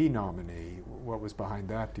VP nominee. What was behind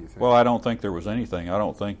that, do you think? Well, I don't think there was anything. I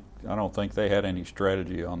don't think they had any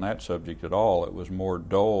strategy on that subject at all. It was more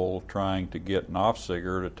Dole trying to get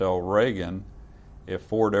Nofziger to tell Reagan, if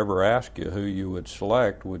Ford ever asked you who you would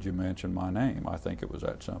select, would you mention my name? I think it was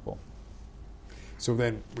that simple. So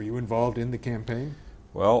then, were you involved in the campaign?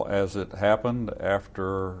 Well, as it happened,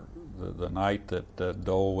 after the night that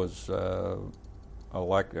Dole was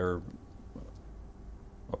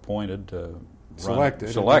appointed to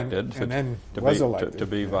selected to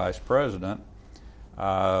be vice president,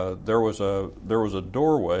 there was a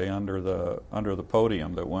doorway under the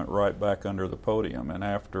podium that went right back under the podium, and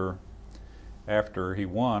after after he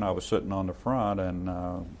won, I was sitting on the front,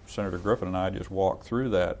 and Senator Griffin and I just walked through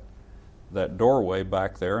that doorway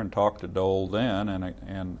back there and talked to Dole then,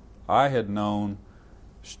 and I had known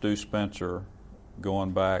Stu Spencer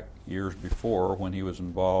going back years before when he was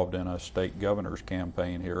involved in a state governor's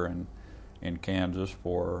campaign here in Kansas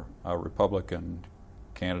for a Republican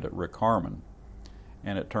candidate, Rick Harmon.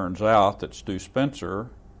 And it turns out that Stu Spencer,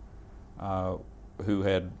 who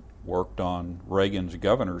had worked on Reagan's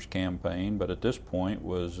governor's campaign, but at this point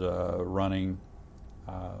was running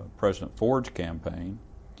President Ford's campaign,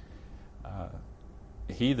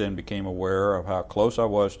 he then became aware of how close I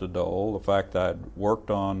was to Dole, the fact that I'd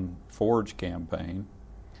worked on Ford's campaign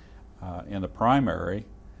in the primary.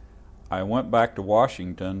 I went back to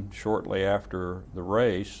Washington shortly after the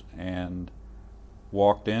race and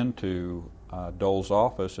walked into Dole's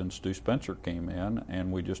office, and Stu Spencer came in,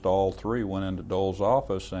 and we just all three went into Dole's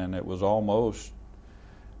office, and it was almost,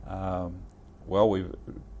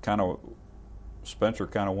 Spencer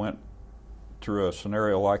kind of went through a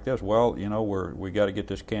scenario like this. Well, you know, we got to get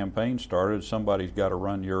this campaign started. Somebody's got to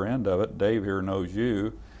run your end of it. Dave here knows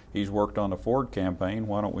you. He's worked on the Ford campaign.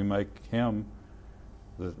 Why don't we make him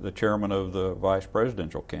the chairman of the vice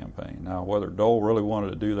presidential campaign? Now, whether Dole really wanted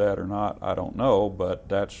to do that or not, I don't know, but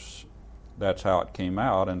that's how it came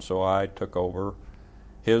out, and so I took over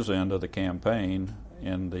his end of the campaign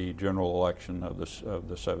in the general election of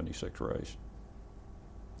the 76 race.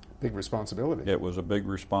 Big responsibility. It was a big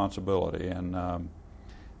responsibility, and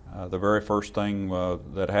the very first thing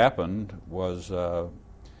that happened was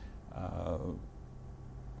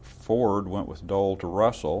Ford went with Dole to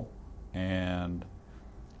Russell, and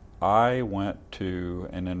I went to,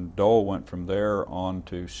 and then Dole went from there on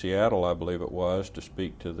to Seattle, I believe it was, to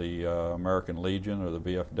speak to the American Legion or the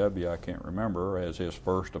VFW, I can't remember, as his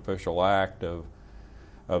first official act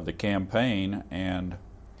of the campaign. And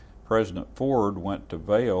President Ford went to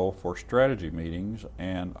Vail for strategy meetings,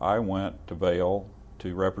 and I went to Vail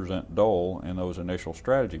to represent Dole in those initial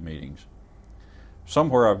strategy meetings.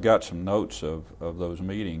 Somewhere I've got some notes of those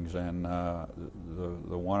meetings, and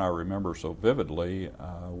the one I remember so vividly,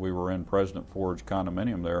 we were in President Ford's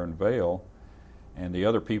condominium there in Vail, and the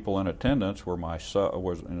other people in attendance were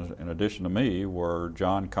in addition to me, were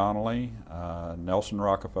John Connolly, Nelson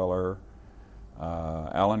Rockefeller,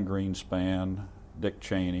 Alan Greenspan, Dick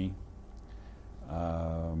Cheney,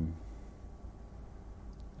 and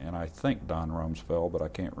I think Don Rumsfeld, but I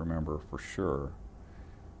can't remember for sure.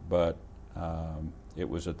 But it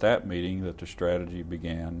was at that meeting that the strategy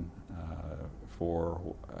began for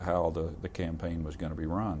how the campaign was going to be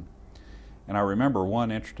run. And I remember one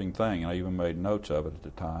interesting thing, and I even made notes of it at the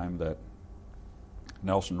time, that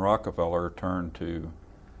Nelson Rockefeller turned to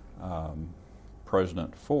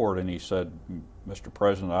President Ford and he said, "Mr.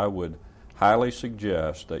 President, I would highly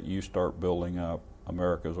suggest that you start building up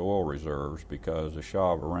America's oil reserves, because the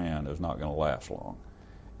Shah of Iran is not going to last long,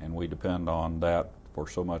 and we depend on that for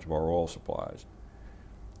so much of our oil supplies."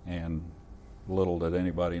 And little did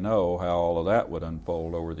anybody know how all of that would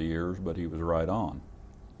unfold over the years, but he was right on.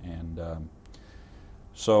 And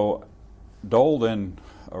so Dole then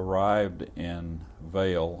arrived in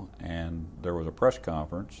Vail, and there was a press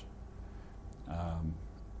conference,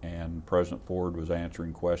 and President Ford was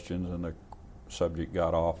answering questions, and the subject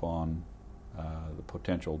got off on the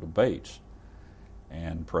potential debates.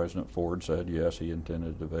 And President Ford said yes, he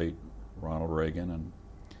intended to debate Ronald Reagan,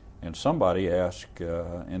 and somebody asked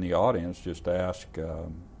in the audience, just asked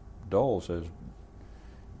Dole, says,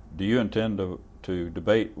 "Do you intend to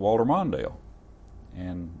debate Walter Mondale?"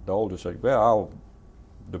 And Dole just said, "Well, I'll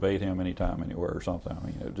debate him anytime, anywhere," or something. I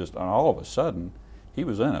mean, it just, and all of a sudden, he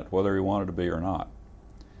was in it, whether he wanted to be or not.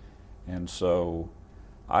 And so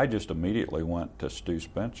I just immediately went to Stu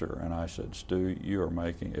Spencer and I said, "Stu, you are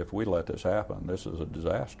making, if we let this happen, this is a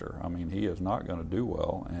disaster. I mean, he is not going to do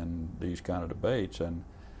well in these kind of debates, and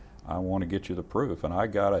I want to get you the proof." And I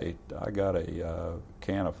got a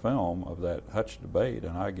can of film of that Hutch debate,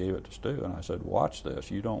 and I gave it to Stu, and I said, "Watch this.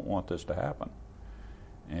 You don't want this to happen."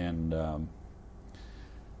 And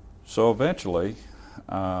so eventually,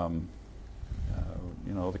 the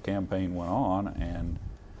campaign went on, and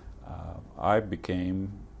I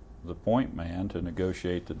became the point man to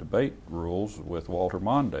negotiate the debate rules with Walter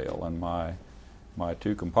Mondale, and my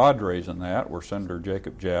two compadres in that were Senator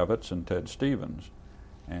Jacob Javits and Ted Stevens.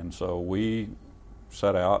 And so we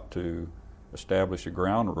set out to establish the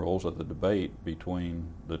ground rules of the debate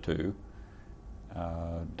between the two.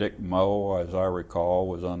 Dick Moe, as I recall,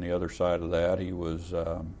 was on the other side of that. He was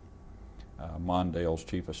Mondale's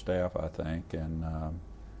chief of staff, I think, and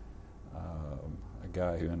a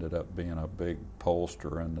guy who ended up being a big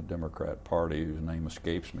pollster in the Democrat Party, whose name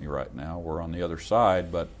escapes me right now. We're on the other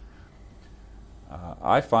side, but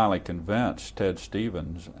I finally convinced Ted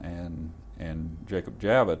Stevens and Jacob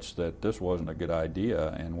Javits that this wasn't a good idea,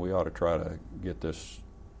 and we ought to try to get this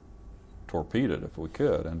torpedoed if we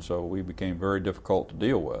could. And so we became very difficult to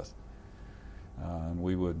deal with. And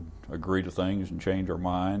we would agree to things and change our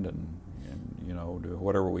mind and do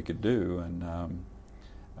whatever we could do. And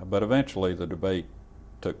but eventually the debate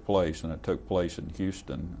took place, and it took place in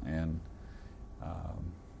Houston, and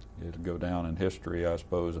it'll go down in history, I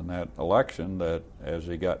suppose, in that election, that as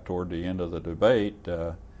he got toward the end of the debate,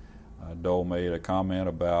 Dole made a comment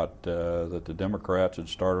about that the Democrats had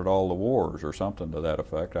started all the wars or something to that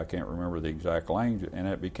effect. I can't remember the exact language, and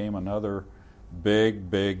it became another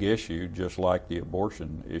big issue, just like the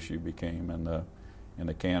abortion issue became in the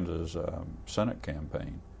Kansas Senate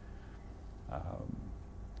campaign.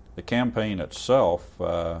 The campaign itself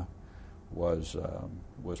was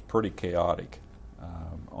pretty chaotic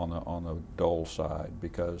on the Dole side,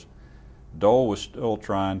 because Dole was still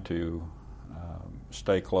trying to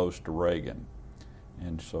stay close to Reagan.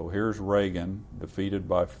 And so here's Reagan defeated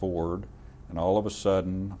by Ford, and all of a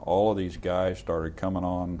sudden all of these guys started coming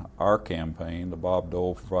on our campaign, the Bob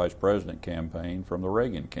Dole for Vice President campaign, from the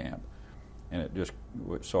Reagan camp. And it just,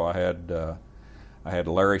 so I had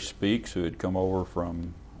Larry Speaks, who had come over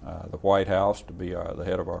from the White House to be the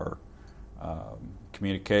head of our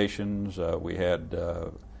communications. We had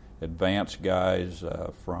advanced guys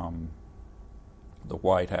from the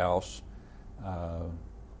White House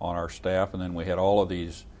on our staff, and then we had all of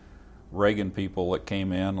these Reagan people that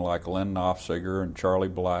came in, like Len Nofziger and Charlie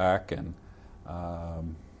Black and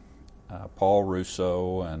Paul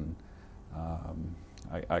Russo, and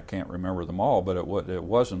I can't remember them all, but it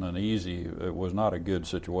wasn't it was not a good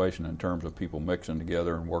situation in terms of people mixing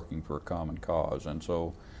together and working for a common cause, and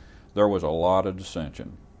so there was a lot of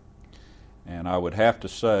dissension. And I would have to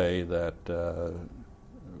say that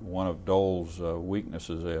one of Dole's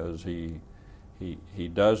weaknesses is he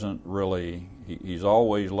doesn't really, he's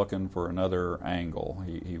always looking for another angle.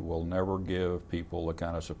 He will never give people the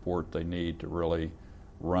kind of support they need to really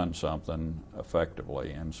run something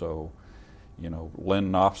effectively. And so,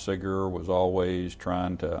 Len Nofziger was always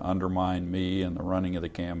trying to undermine me in the running of the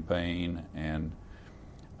campaign, and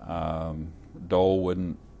Dole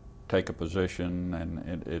wouldn't take a position,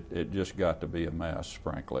 and it just got to be a mess,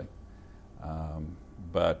 frankly.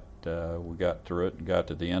 But we got through it and got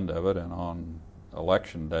to the end of it, and on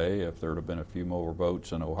Election Day, if there had been a few more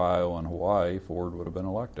votes in Ohio and Hawaii, Ford would have been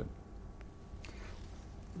elected.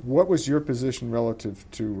 What was your position relative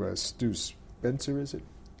to Stu Spencer, is it?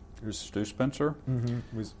 Stu Spencer?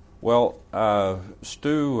 Mm-hmm. Well,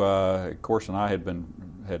 Stu, of course, and I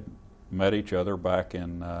had met each other back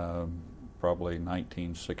in probably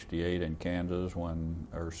 1968 in Kansas,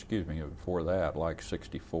 before that, like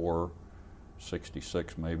 64,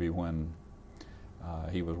 66 maybe, when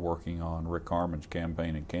he was working on Rick Harmon's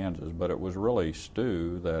campaign in Kansas. But it was really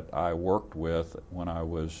Stu that I worked with when I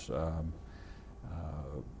was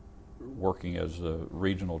working as the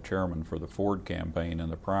regional chairman for the Ford campaign in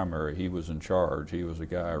the primary. He was in charge. He was the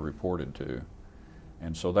guy I reported to.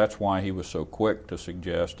 And so that's why he was so quick to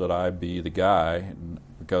suggest that I be the guy,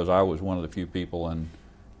 because I was one of the few people in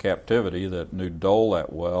captivity that knew Dole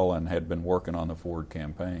that well and had been working on the Ford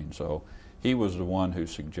campaign. So he was the one who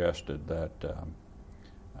suggested that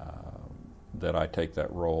that I take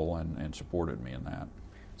that role and supported me in that.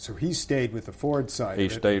 So he stayed with the Ford side. He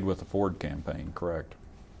stayed with the Ford campaign, correct.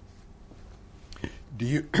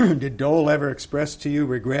 Did Dole ever express to you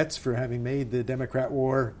regrets for having made the Democrat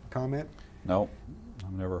war comment? No,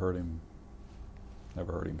 I've never heard him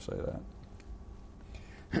say that.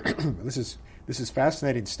 This is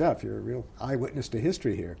fascinating stuff. You're a real eyewitness to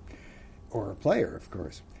history here, or a player, of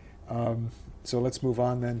course. So let's move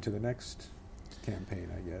on then to the next campaign,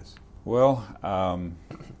 I guess. Well,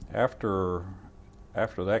 after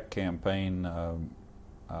that campaign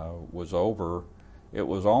was over, it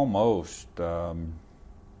was almost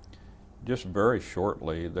just very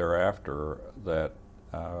shortly thereafter that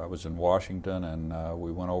I was in Washington, and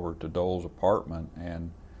we went over to Dole's apartment,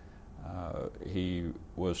 and he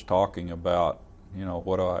was talking about,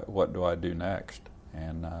 what do I do next,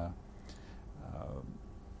 and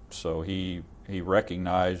so he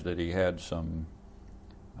recognized that he had some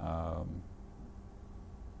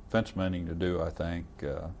fence mending to do, I think,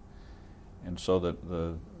 and so that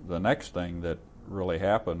the next thing that really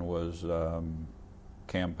happened was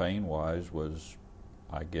campaign-wise was,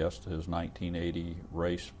 I guess, his 1980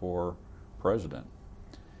 race for president.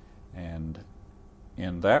 And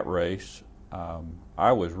in that race,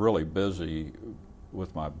 I was really busy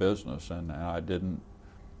with my business, and I didn't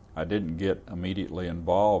get immediately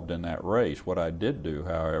involved in that race. What I did do,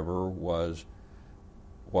 however, was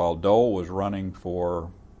while Dole was running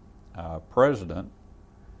for president,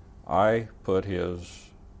 I put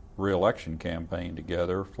his re-election campaign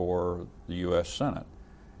together for the U.S. Senate,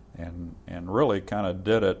 and really kind of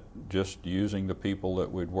did it just using the people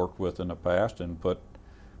that we'd worked with in the past, and put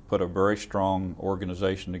a very strong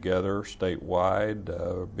organization together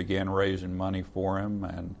statewide, began raising money for him,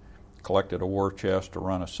 and collected a war chest to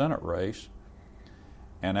run a Senate race.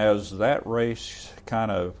 And as that race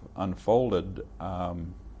kind of unfolded,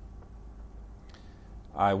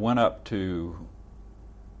 I went up to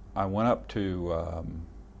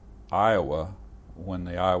Iowa when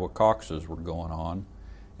the Iowa caucuses were going on,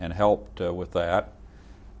 and helped with that.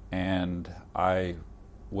 And I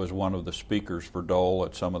was one of the speakers for Dole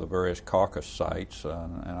at some of the various caucus sites,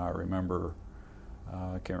 and I remember,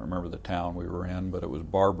 I can't remember the town we were in, but it was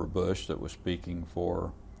Barbara Bush that was speaking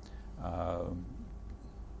for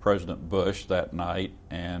President Bush that night,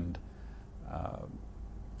 and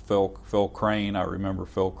Phil Crane, I remember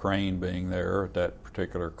Phil Crane being there at that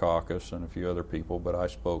particular caucus, and a few other people, but I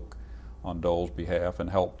spoke on Dole's behalf and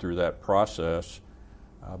helped through that process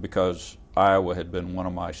because Iowa had been one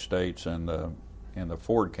of my states in the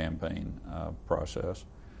Ford campaign process.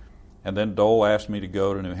 And then Dole asked me to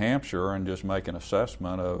go to New Hampshire and just make an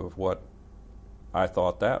assessment of what I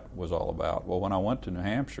thought that was all about. Well, when I went to New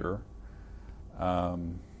Hampshire,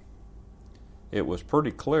 it was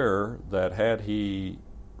pretty clear that had he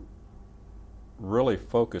really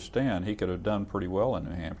focused in, he could have done pretty well in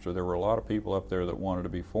New Hampshire. There were a lot of people up there that wanted to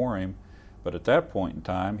be for him, but at that point in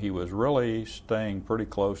time, he was really staying pretty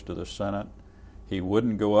close to the Senate. He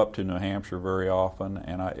wouldn't go up to New Hampshire very often,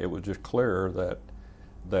 and it was just clear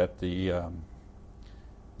that the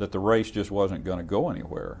race just wasn't going to go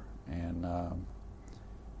anywhere. And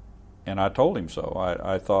I told him so.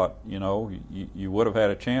 I thought, you would have had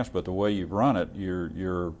a chance, but the way you've run it,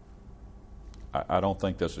 I don't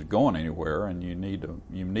think this is going anywhere, and you need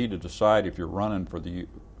to decide if you're running for the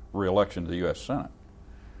re-election to the U.S. Senate.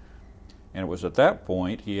 And it was at that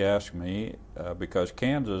point he asked me, because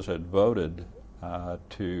Kansas had voted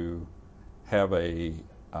to have a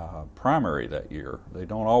primary that year. They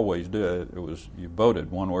don't always do it. It was, you voted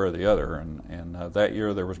one way or the other, and that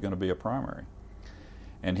year there was going to be a primary.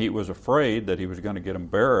 And he was afraid that he was going to get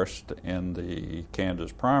embarrassed in the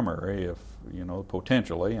Kansas primary, if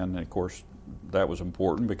potentially, and of course that was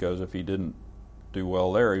important because if he didn't do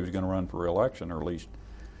well there, he was going to run for re-election, or at least,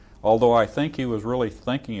 although I think he was really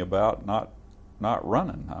thinking about not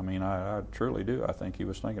running. I mean, I truly do. I think he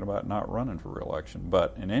was thinking about not running for re-election.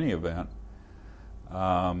 But in any event,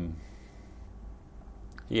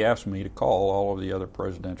 he asked me to call all of the other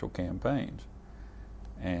presidential campaigns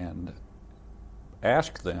and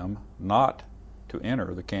ask them not to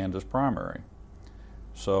enter the Kansas primary.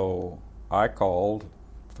 So I called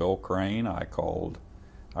Phil Crane, I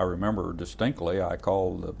remember distinctly, I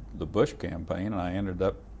called the Bush campaign, and I ended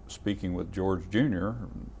up speaking with George Jr.,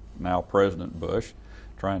 now President Bush,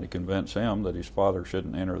 trying to convince him that his father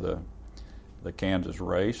shouldn't enter the Kansas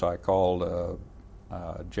race. I called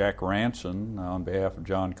Jack Ranson on behalf of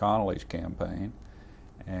John Connally's campaign,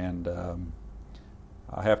 and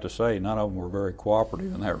I have to say none of them were very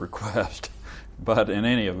cooperative in that request. But in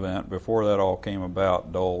any event, before that all came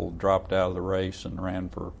about, Dole dropped out of the race and ran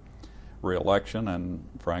for re-election, and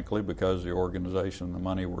frankly, because the organization and the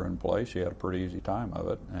money were in place, he had a pretty easy time of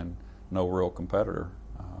it and no real competitor.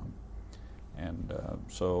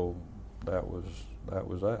 So that was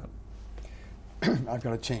that. I've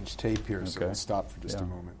got to change tape here, so Okay. let's stop for just Yeah. a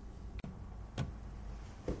moment.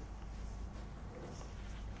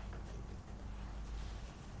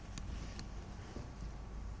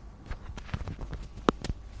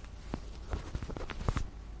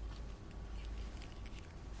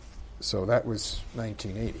 So that was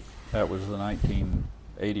 1980. That was the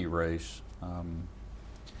 1980 race.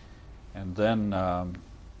 And then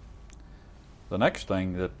the next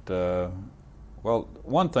thing that,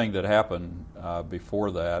 one thing that happened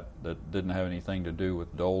before that didn't have anything to do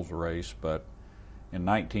with Dole's race, but in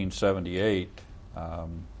 1978,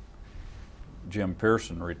 Jim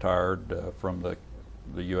Pearson retired from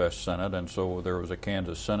the U.S. Senate, and so there was a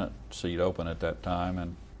Kansas Senate seat open at that time,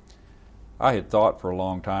 and I had thought for a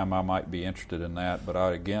long time I might be interested in that, but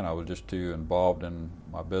I was just too involved in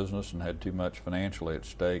my business and had too much financially at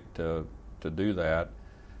stake to do that.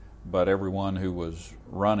 But everyone who was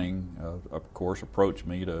running, of course, approached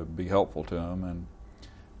me to be helpful to them,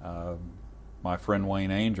 and my friend Wayne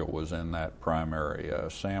Angel was in that primary.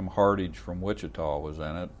 Sam Hardage from Wichita was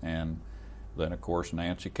in it, and then, of course,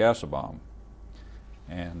 Nancy Kassebaum.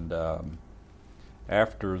 And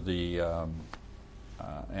after the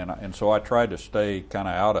and so I tried to stay kind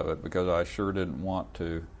of out of it because I sure didn't want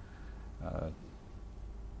to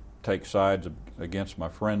take sides against my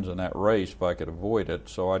friends in that race if I could avoid it.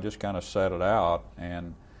 So I just kind of sat it out.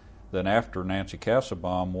 And then after Nancy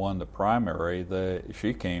Kassebaum won the primary,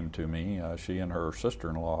 she came to me, she and her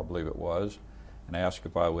sister-in-law, I believe it was, and asked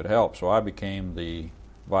if I would help. So I became the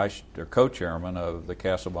vice or co-chairman of the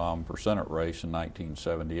Kassebaum for Senate race in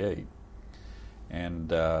 1978.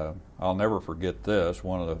 And I'll never forget this.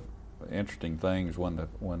 One of the interesting things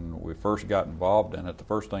when we first got involved in it, the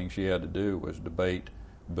first thing she had to do was debate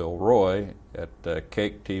Bill Roy at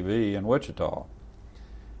Cake TV in Wichita.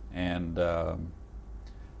 And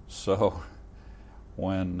so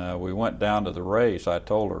when we went down to the race, I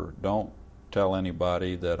told her, don't tell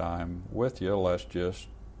anybody that I'm with you. Let's just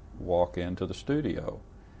walk into the studio.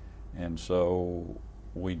 And so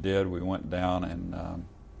we did. We went down, and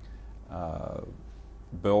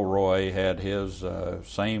Bill Roy had his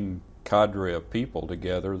same cadre of people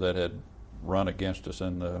together that had run against us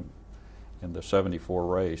in the 74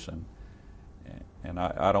 race. And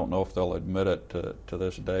I don't know if they'll admit it to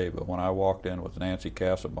this day, but when I walked in with Nancy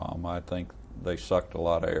Kassebaum, I think they sucked a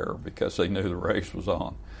lot of air because they knew the race was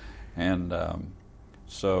on. And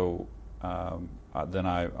so then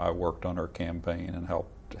I worked on her campaign and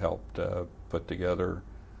helped put together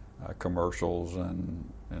commercials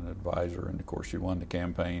and an advisor. And of course, she won the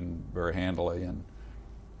campaign very handily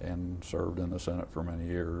and served in the Senate for many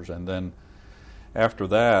years. And then after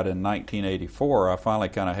that, in 1984, I finally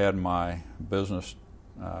kind of had my business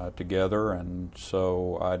together, and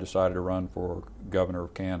so I decided to run for governor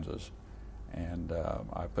of Kansas. And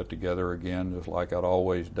I put together, again, just like I'd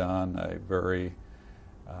always done, a very,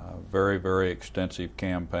 very extensive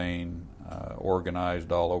campaign,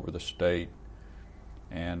 organized all over the state,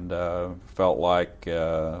 and felt like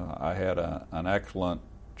I had an excellent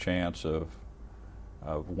chance of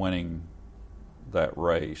winning that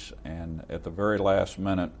race. And at the very last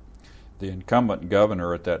minute, the incumbent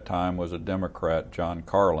governor at that time was a Democrat, John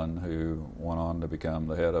Carlin, who went on to become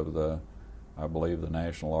the head of I believe, the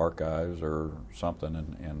National Archives or something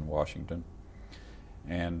in Washington.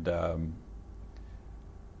 And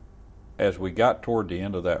as we got toward the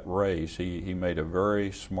end of that race, he made a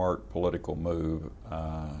very smart political move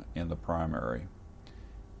in the primary.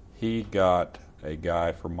 He got a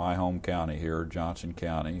guy from my home county here, Johnson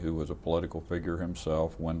County, who was a political figure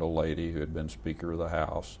himself, Wendell Lady, who had been Speaker of the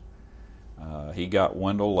House. He got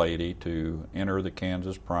Wendell Lady to enter the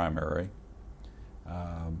Kansas primary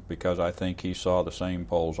because I think he saw the same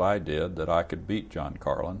polls I did, that I could beat John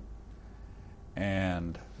Carlin.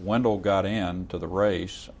 And Wendell got into the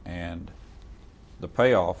race, and the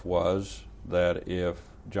payoff was that if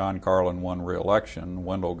John Carlin won re-election,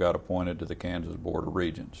 Wendell got appointed to the Kansas Board of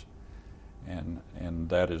Regents. And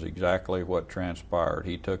that is exactly what transpired.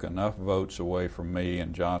 He took enough votes away from me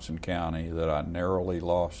in Johnson County that I narrowly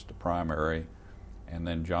lost the primary, and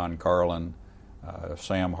then John Carlin,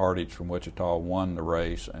 Sam Hardage from Wichita won the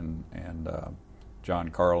race, and John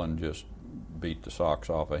Carlin just beat the socks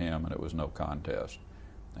off of him, and it was no contest.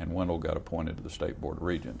 And Wendell got appointed to the State Board of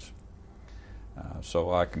Regents.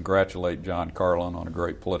 So I congratulate John Carlin on a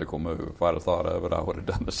great political move. If I'd have thought of it, I would have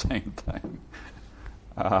done the same thing.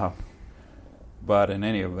 But in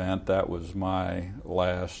any event, that was my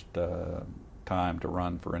last time to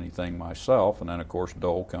run for anything myself. And then, of course,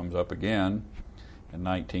 Dole comes up again in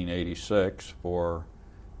 1986 for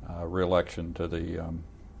re-election to the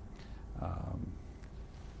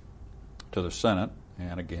Senate.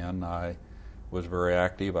 And again, I was very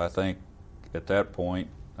active. I think at that point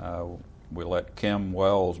we let Kim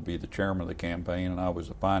Wells be the chairman of the campaign, and I was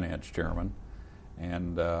the finance chairman.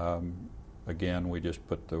 And again, we just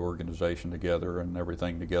put the organization together and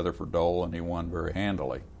everything together for Dole, and he won very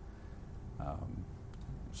handily.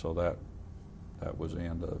 So that was the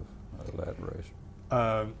end of that race.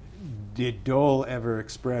 Did Dole ever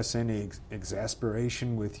express any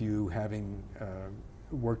exasperation with you having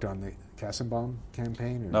worked on the Kassebaum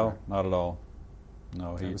campaign? Or no, not at all.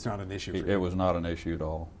 No, it was not an issue for him. It was not an issue at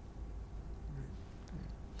all.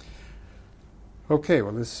 Okay,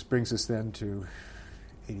 well, this brings us then to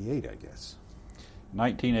 88, I guess.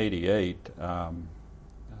 1988, of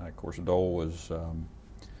course, Dole was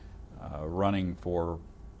running for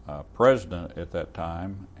president at that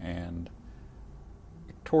time, and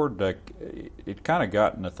it kind of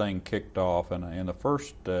gotten the thing kicked off. And the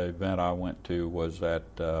first event I went to was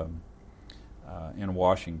in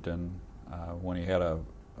Washington when he had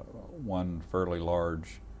one fairly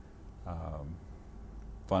large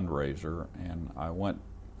fundraiser, and I went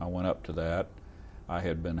up to that. I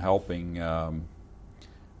had been helping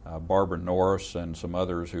Barbara Norris and some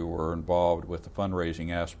others who were involved with the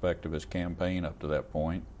fundraising aspect of his campaign up to that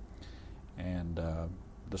point, and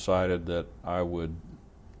decided that I would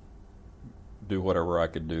do whatever I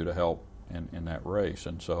could do to help in that race.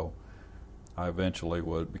 And so I eventually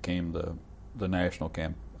became the national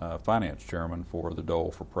finance chairman for the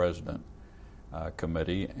Dole for President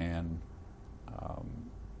committee, and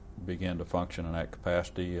began to function in that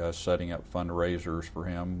capacity, setting up fundraisers for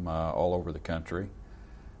him all over the country,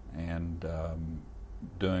 and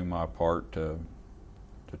doing my part to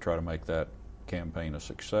try to make that campaign a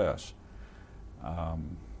success.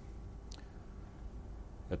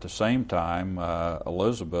 At the same time,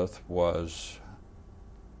 Elizabeth was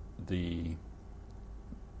the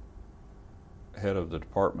head of the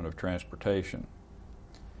Department of Transportation.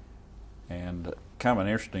 And kind of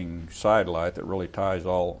an interesting sidelight that really ties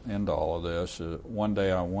into all of this. One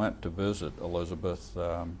day I went to visit Elizabeth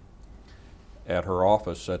at her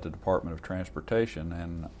office at the Department of Transportation,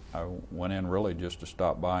 and I went in really just to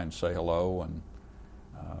stop by and say hello. And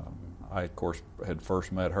I, of course, had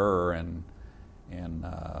first met her in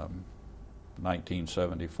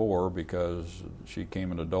 1974 because she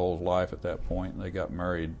came into Dole's life at that point, and they got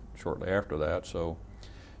married shortly after that. So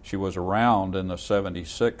she was around in the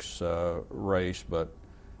 76 race, but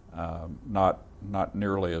not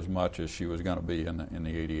nearly as much as she was going to be in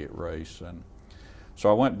the 88 race. And so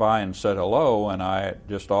I went by and said hello, and I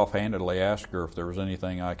just offhandedly asked her if there was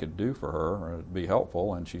anything I could do for her or it'd be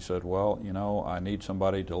helpful. And she said, "Well, I need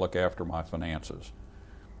somebody to look after my finances."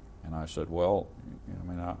 And I said, "Well,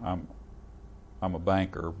 I'm a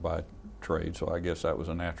banker by trade, so I guess that was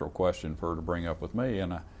a natural question for her to bring up with me."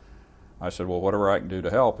 And I said, "Well, whatever I can do to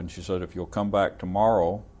help." And she said, "If you'll come back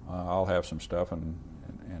tomorrow, I'll have some stuff and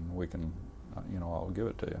we can, I'll give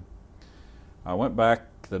it to you." I went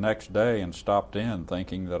back the next day and stopped in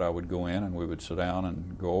thinking that I would go in and we would sit down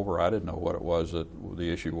and go over. I didn't know what it was that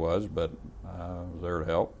the issue was, but I was there to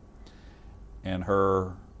help. And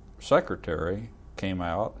her secretary came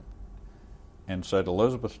out and said,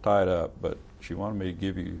 "Elizabeth's tied up, but she wanted me to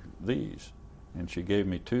give you these." And she gave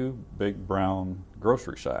me 2 big brown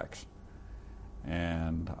grocery sacks.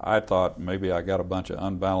 And I thought maybe I got a bunch of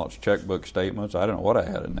unbalanced checkbook statements. I didn't know what I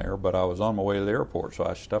had in there, but I was on my way to the airport, so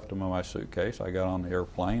I stuffed them in my suitcase. I got on the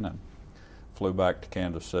airplane and flew back to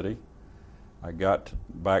Kansas City. I got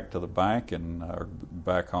back to the bank and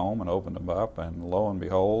back home and opened them up, and lo and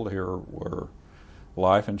behold, here were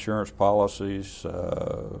life insurance policies,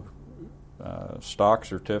 stock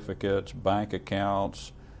certificates, bank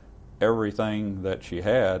accounts, everything that she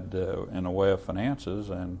had in the way of finances,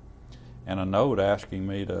 and a note asking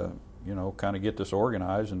me to, kind of get this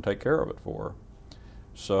organized and take care of it for her.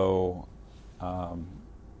 So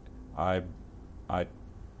I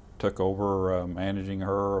took over managing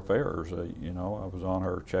her affairs. I was on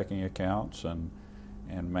her checking accounts and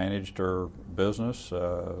managed her business.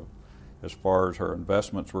 As far as her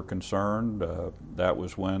investments were concerned, that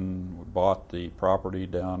was when we bought the property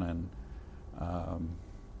down in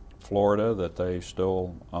Florida that they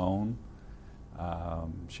still own.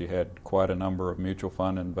 She had quite a number of mutual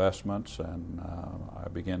fund investments, and I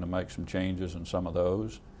began to make some changes in some of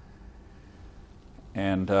those.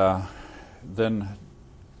 And then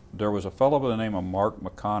there was a fellow by the name of Mark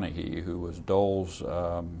McConaughey, who was Dole's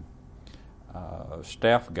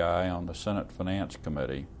staff guy on the Senate Finance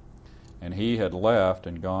Committee. And he had left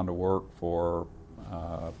and gone to work for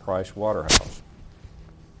Price Waterhouse.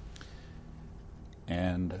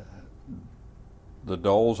 And the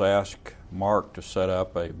Doles asked Mark to set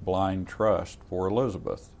up a blind trust for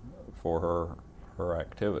Elizabeth for her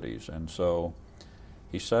activities. And so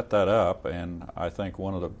he set that up, and I think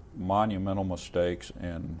one of the monumental mistakes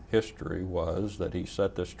in history was that he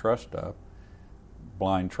set this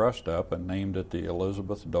blind trust up, and named it the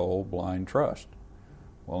Elizabeth Dole Blind Trust.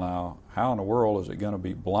 Well, now, how in the world is it going to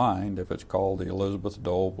be blind if it's called the Elizabeth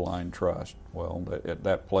Dole Blind Trust? Well,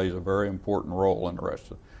 that plays a very important role in the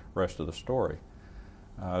rest of the story.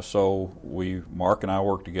 So Mark and I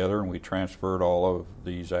worked together, and we transferred all of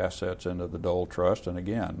these assets into the Dole Trust. And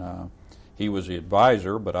again, he was the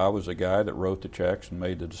advisor, but I was the guy that wrote the checks and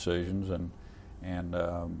made the decisions, and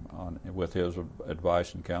with his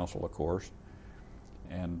advice and counsel, of course.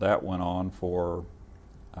 And that went on for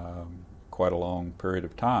quite a long period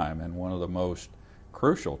of time. And one of the most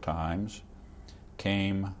crucial times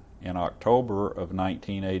came in October of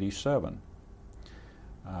 1987.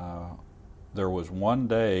 There was one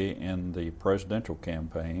day in the presidential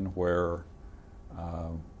campaign where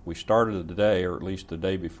we started the day, or at least the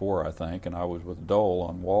day before, I think, and I was with Dole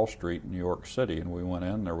on Wall Street in New York City, and we went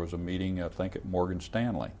in. There was a meeting, I think, at Morgan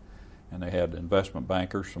Stanley, and they had investment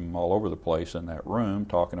bankers from all over the place in that room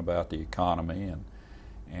talking about the economy,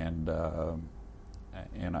 and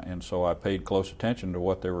so I paid close attention to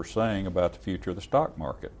what they were saying about the future of the stock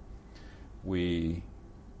market. We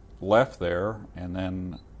left there, and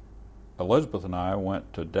then Elizabeth and I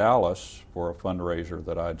went to Dallas for a fundraiser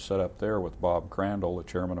that I'd set up there with Bob Crandall, the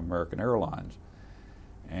chairman of American Airlines.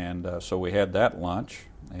 And so we had that lunch,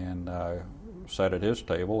 and I sat at his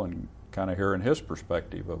table and kind of hearing his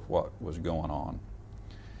perspective of what was going on.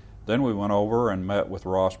 Then we went over and met with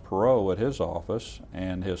Ross Perot at his office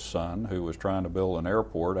and his son, who was trying to build an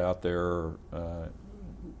airport out there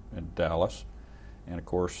in Dallas. And of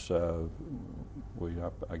course, we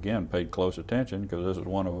again paid close attention because this is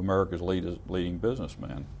one of America's leading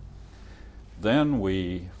businessmen. Then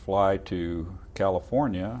we fly to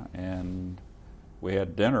California, and we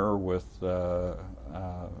had dinner with, we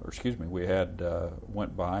had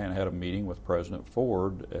went by and had a meeting with President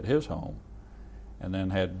Ford at his home, and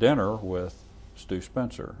then had dinner with Stu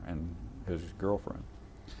Spencer and his girlfriend.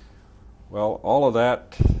 Well, all of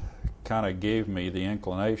that kind of gave me the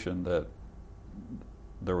inclination that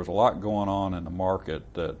there was a lot going on in the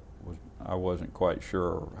market that I wasn't quite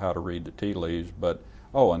sure how to read the tea leaves. But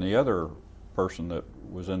and the other person that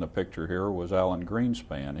was in the picture here was Alan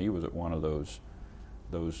Greenspan. He was at one of those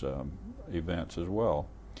events as well.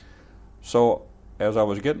 So as I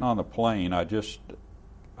was getting on the plane, I just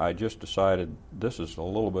decided this is a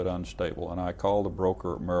little bit unstable, and I called the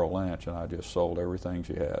broker at Merrill Lynch, and I just sold everything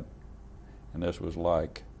she had. And this was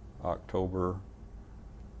like October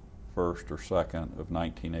 1st or 2nd of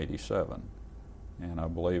 1987. And I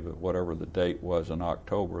believe that whatever the date was in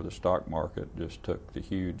October, the stock market just took the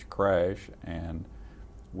huge crash, and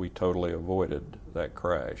we totally avoided that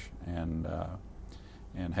crash, and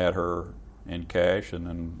had her in cash, and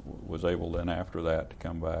then was able then after that to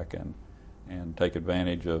come back and take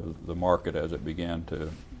advantage of the market as it began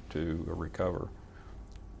to recover.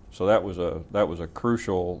 So that was a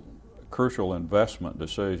crucial investment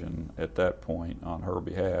decision at that point on her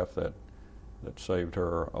behalf that saved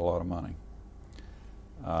her a lot of money.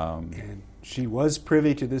 And she was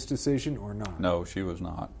privy to this decision or not? No, she was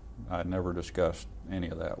not. I never discussed any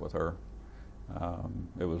of that with her.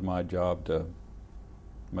 It was my job to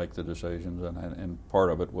make the decisions, and part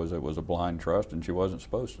of it was a blind trust, and she wasn't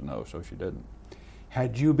supposed to know, so she didn't.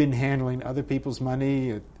 Had you been handling other people's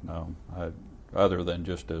money? No, other than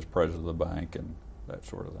just as president of the bank and that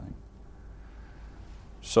sort of thing.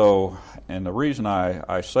 So, and the reason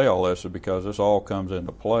I say all this is because this all comes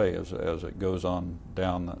into play as it goes on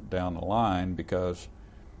down the line, because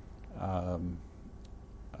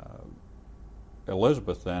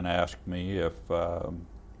Elizabeth then asked me if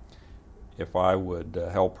I would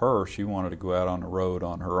help her. She wanted to go out on the road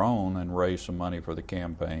on her own and raise some money for the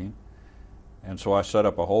campaign. And so I set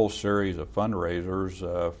up a whole series of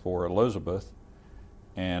fundraisers for Elizabeth,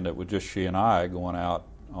 and it was just she and I going out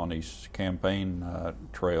on these campaign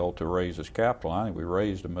trail to raise this capital. I think we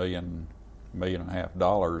raised $1.5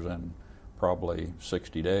 million in probably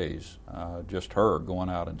 60 days, just her going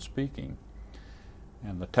out and speaking.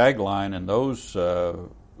 And the tagline in those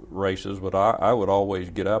races, I would always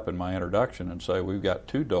get up in my introduction and say, we've got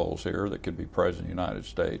two Doles here that could be president of the United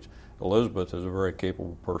States. Elizabeth is a very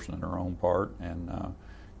capable person in her own part, and of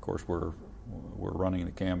course we're running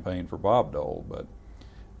the campaign for Bob Dole, but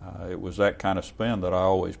it was that kind of spin that I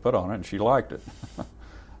always put on it, and she liked it.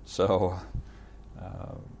 So,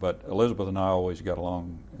 but Elizabeth and I always got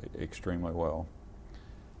along extremely well.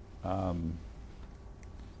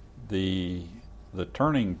 The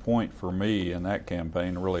turning point for me in that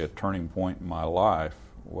campaign, really a turning point in my life,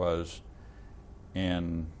 was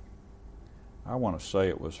I want to say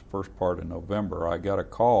it was first part of November. I got a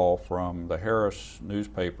call from the Harris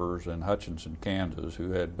newspapers in Hutchinson, Kansas,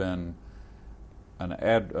 who had been an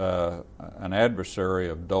adversary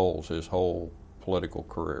of Dole's his whole political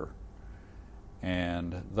career.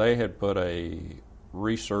 And they had put a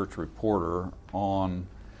research reporter on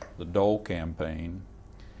the Dole campaign,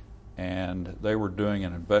 and they were doing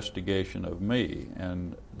an investigation of me.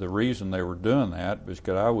 And the reason they were doing that was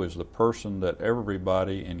because I was the person that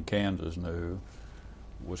everybody in Kansas knew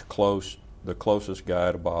was the closest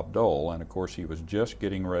guy to Bob Dole. And of course he was just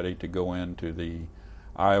getting ready to go into the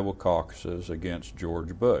Iowa caucuses against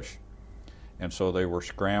George Bush. And so they were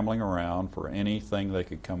scrambling around for anything they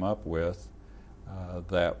could come up with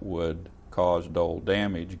that would cause Dole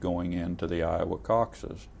damage going into the Iowa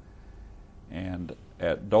caucuses. And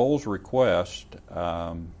at Dole's request,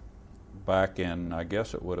 back in, I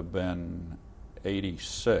guess it would have been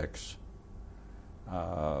 86,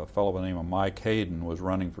 a fellow by the name of Mike Hayden was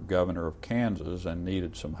running for governor of Kansas and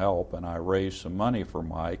needed some help, and I raised some money for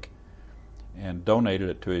Mike and donated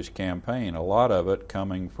it to his campaign, a lot of it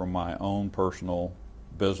coming from my own personal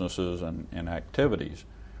businesses and activities.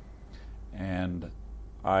 And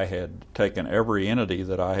I had taken every entity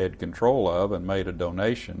that I had control of and made a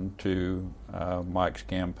donation to Mike's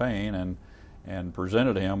campaign, and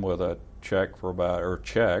presented him with a check for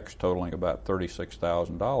checks totaling about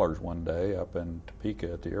 $36,000 one day up in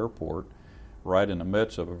Topeka at the airport, right in the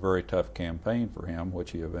midst of a very tough campaign for him,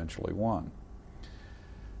 which he eventually won.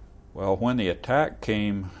 Well, when the attack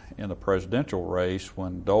came in the presidential race,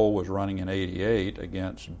 when Dole was running in '88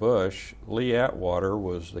 against Bush, Lee Atwater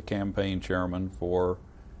was the campaign chairman for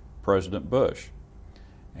President Bush.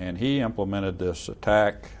 And he implemented this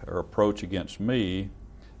attack or approach against me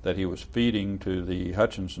that he was feeding to the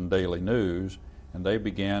Hutchinson Daily News, and they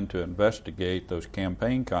began to investigate those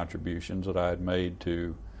campaign contributions that I had made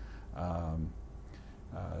to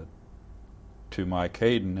Mike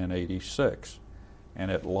Hayden in '86. And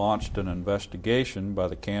it launched an investigation by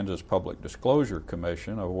the Kansas Public Disclosure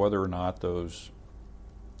Commission of whether or not those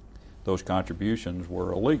contributions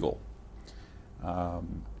were illegal.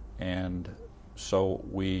 And so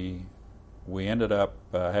we ended up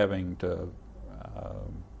having to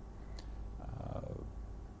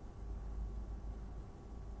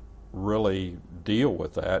really deal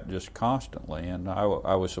with that just constantly. And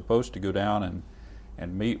I was supposed to go down and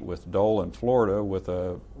meet with Dole in Florida with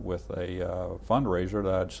a fundraiser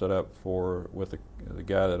that I'd set up with the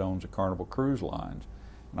guy that owns the Carnival Cruise Lines.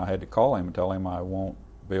 And I had to call him and tell him I won't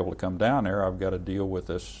be able to come down there. I've got to deal with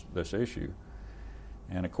this issue.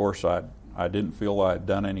 And of course I didn't feel I'd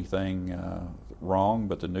done anything wrong,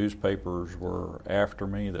 but the newspapers were after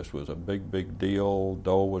me. This was a big deal.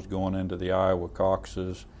 Dole was going into the Iowa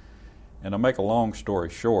caucuses. And to make a long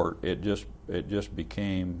story short, it just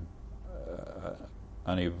became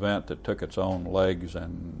an event that took its own legs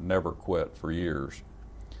and never quit for years.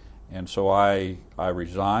 And so I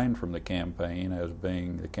resigned from the campaign as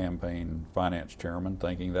being the campaign finance chairman,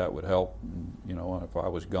 thinking that would help, and if I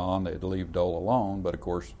was gone, they'd leave Dole alone. But of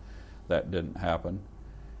course, that didn't happen.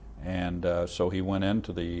 And so he went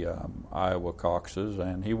into the Iowa caucuses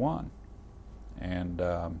and he won. And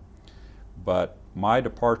but my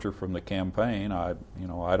departure from the campaign, I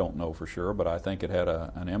don't know for sure, but I think it had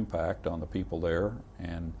an impact on the people there.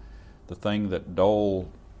 And the thing that Dole's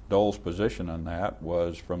position on that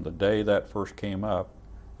was, from the day that first came up,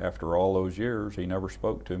 after all those years, he never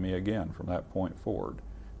spoke to me again from that point forward,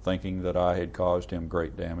 thinking that I had caused him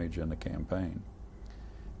great damage in the campaign.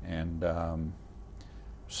 And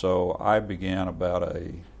so I began about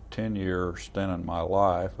a 10-year stint in my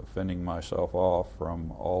life of fending myself off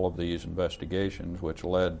from all of these investigations, which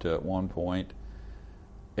led to, at one point,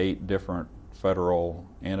 8 different federal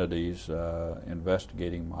entities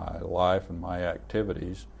investigating my life and my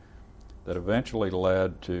activities, that eventually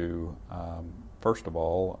led to, first of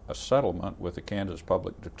all, a settlement with the Kansas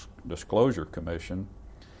Public Disclosure Commission,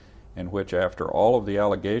 in which, after all of the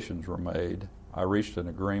allegations were made, I reached an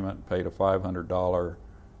agreement, paid a $500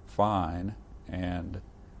 fine, and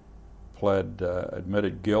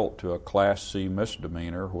admitted guilt to a Class C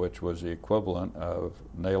misdemeanor, which was the equivalent of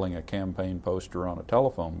nailing a campaign poster on a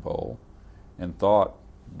telephone pole, and thought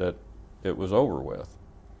that it was over with.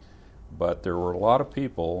 But there were a lot of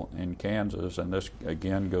people in Kansas, and this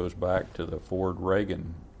again goes back to the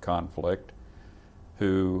Ford-Reagan conflict,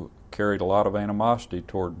 who carried a lot of animosity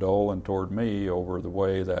toward Dole and toward me over the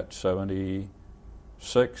way that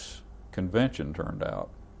 '76 convention turned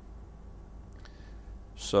out.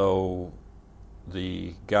 So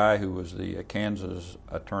the guy who was the Kansas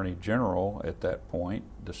Attorney General at that point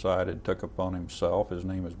took upon himself, his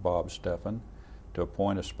name is Bob Steffen, to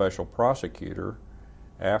appoint a special prosecutor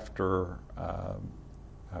after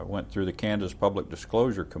I went through the Kansas Public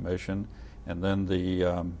Disclosure Commission, and then they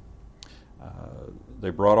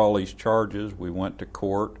brought all these charges. We went to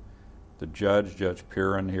court. The Judge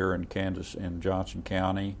Piran here in Kansas, in Johnson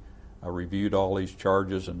County, reviewed all these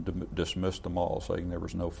charges and dismissed them all, saying there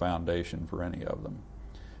was no foundation for any of them.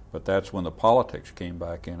 But that's when the politics came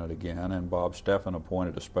back in it again, and Bob Steffen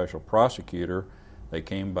appointed a special prosecutor. They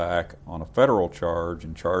came back on a federal charge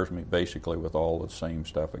and charged me basically with all the same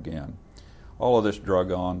stuff again. All of this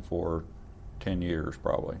drug on for 10 years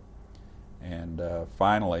probably. And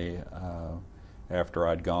finally, after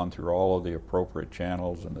I'd gone through all of the appropriate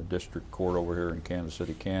channels in the district court over here in Kansas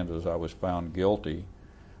City, Kansas, I was found guilty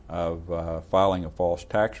of filing a false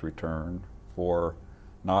tax return for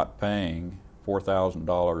not paying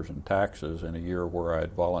 $4,000 in taxes in a year where I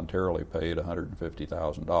had voluntarily paid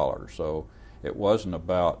 $150,000. So it wasn't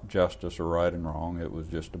about justice or right and wrong. It was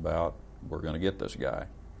just about, we're going to get this guy.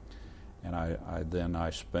 And I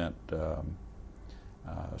spent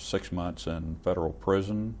 6 months in federal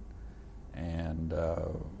prison, and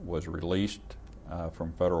was released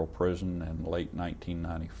from federal prison in late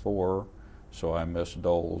 1994. So I missed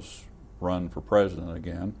Dole's run for president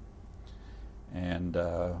again. And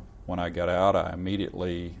when I got out, I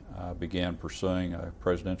immediately began pursuing a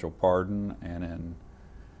presidential pardon, and in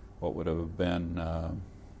what would have been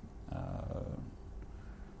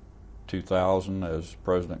 2000, as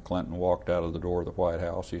President Clinton walked out of the door of the White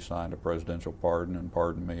House, he signed a presidential pardon and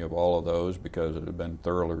pardoned me of all of those because it had been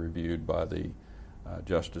thoroughly reviewed by the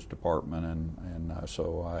Justice Department, and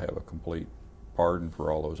so I have a complete pardon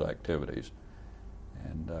for all those activities.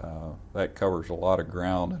 And that covers a lot of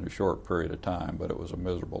ground in a short period of time, but it was a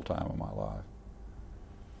miserable time of my life.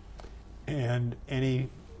 And any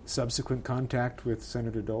subsequent contact with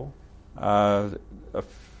Senator Dole? A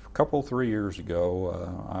couple, 3 years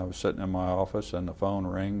ago, I was sitting in my office and the phone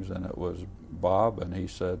rings, and it was Bob, and he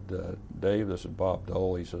said, Dave, this is Bob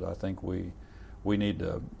Dole. He said, I think we need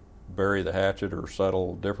to bury the hatchet or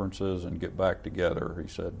settle differences and get back together. He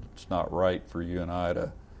said, it's not right for you and I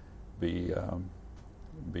to be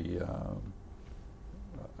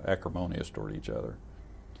acrimonious toward each other.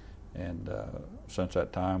 And since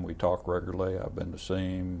that time, we talk regularly. I've been to see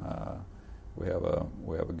him. We have a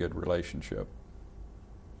good relationship.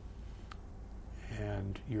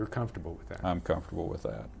 And you're comfortable with that? I'm comfortable with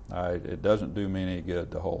that. It doesn't do me any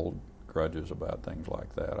good to hold grudges about things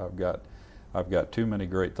like that. I've got too many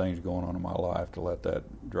great things going on in my life to let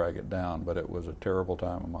that drag it down. But it was a terrible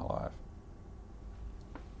time in my life.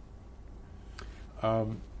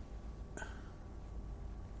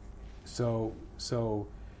 So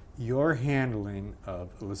your handling of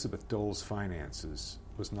Elizabeth Dole's finances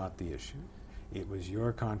was not the issue. It was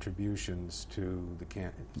your contributions to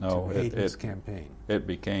Hayden's campaign. It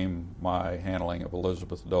became my handling of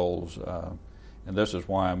Elizabeth Dole's, and this is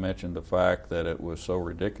why I mentioned the fact that it was so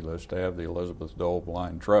ridiculous to have the Elizabeth Dole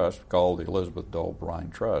Blind Trust called the Elizabeth Dole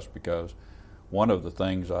Blind Trust, because one of the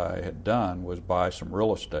things I had done was buy some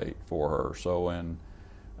real estate for her. So in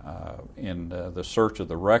the search of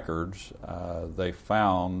the records, they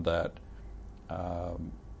found that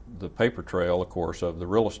the paper trail, of course, of the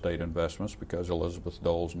real estate investments, because Elizabeth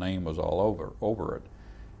Dole's name was all over it.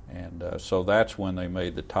 And so that's when they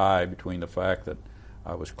made the tie between the fact that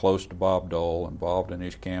I was close to Bob Dole, involved in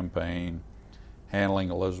his campaign, handling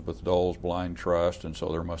Elizabeth Dole's Blind Trust, and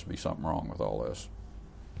so there must be something wrong with all this.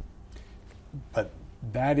 But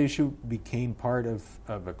that issue became part of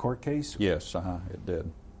a court case? Yes, it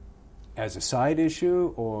did. As a side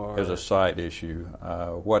issue, or as a side issue?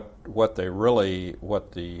 What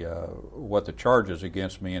the charges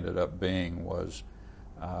against me ended up being was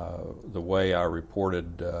the way I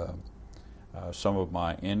reported some of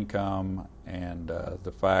my income, and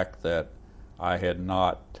the fact that I had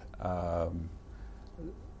not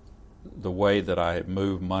the way that I had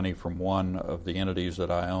moved money from one of the entities that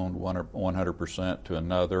I owned 100% to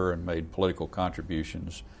another and made political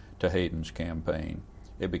contributions to Hayden's campaign.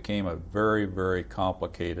 It became a very, very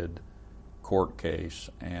complicated court case,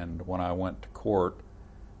 and when I went to court,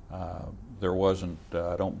 there wasn't,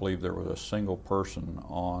 I don't believe there was a single person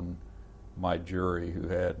on my jury who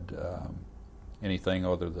had anything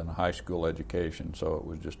other than a high school education, so it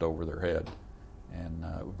was just over their head, and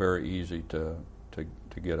very easy to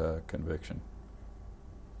get a conviction.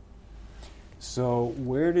 So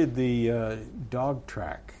where did the dog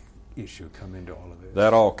track issue come into all of this?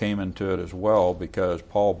 That all came into it as well, because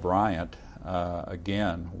Paul Bryant,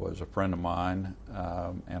 again, was a friend of mine,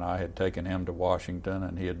 and I had taken him to Washington,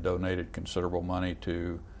 and he had donated considerable money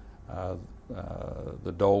to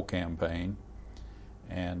the Dole campaign.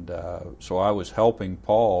 And so I was helping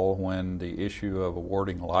Paul when the issue of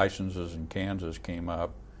awarding licenses in Kansas came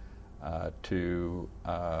up, to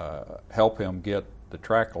help him get the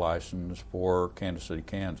track license for Kansas City,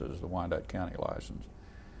 Kansas, the Wyandotte County license.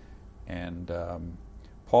 And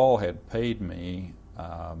Paul had paid me,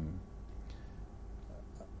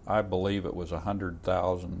 I believe it was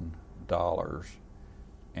 $100,000,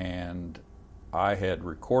 and I had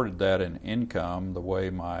recorded that in income the way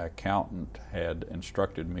my accountant had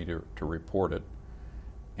instructed me to report it,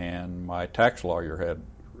 and my tax lawyer had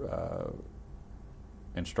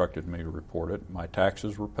instructed me to report it. My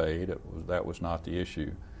taxes were paid. That was not the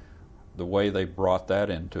issue. The way they brought that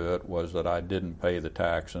into it was that I didn't pay the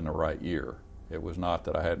tax in the right year. It was not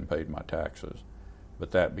that I hadn't paid my taxes,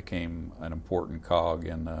 but that became an important cog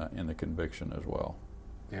in the conviction as well.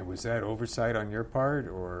 And was that oversight on your part,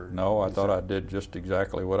 or? No, I thought I did just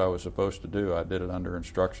exactly what I was supposed to do. I did it under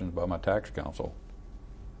instructions by my tax counsel.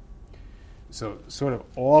 So sort of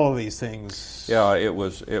all of these things. Yeah, it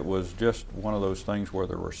was just one of those things where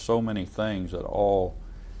there were so many things that all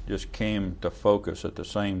just came to focus at the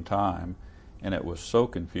same time, and it was so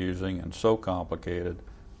confusing and so complicated.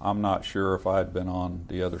 I'm not sure if I had been on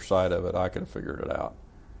the other side of it, I could have figured it out.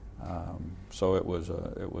 So it was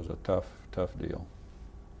a tough deal.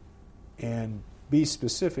 And be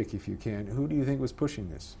specific if you can. Who do you think was pushing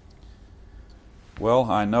this?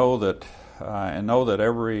 Well, I know that at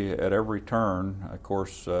every turn, of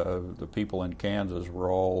course, the people in Kansas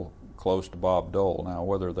were all close to Bob Dole. Now,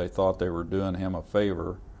 whether they thought they were doing him a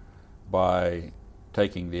favor by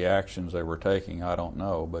taking the actions they were taking, I don't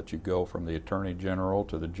know. But you go from the Attorney General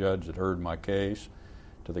to the judge that heard my case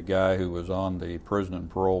to the guy who was on the Prison and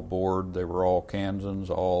Parole Board. They were all Kansans,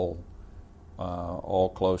 all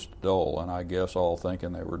close to Dole, and I guess all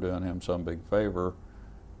thinking they were doing him some big favor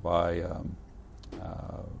by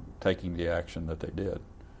taking the action that they did.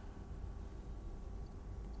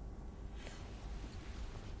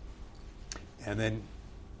 And then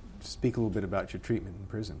speak a little bit about your treatment in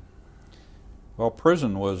prison. Well,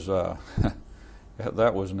 prison was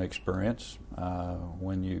that was an experience.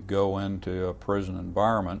 When you go into a prison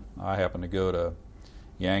environment, I happened to go to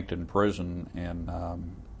Yankton Prison in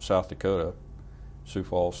South Dakota, Sioux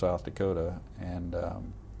Falls, South Dakota, and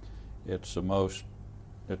it's the most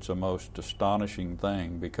astonishing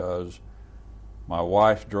thing because my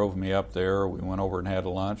wife drove me up there. We went over and had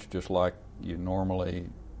lunch just like you normally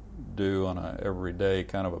do on a everyday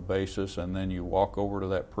kind of a basis, and then you walk over to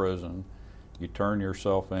that prison, you turn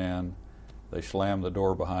yourself in, they slam the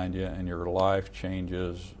door behind you, and your life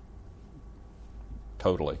changes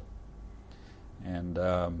totally. And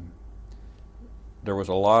there was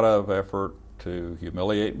a lot of effort to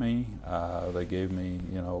humiliate me. They gave me,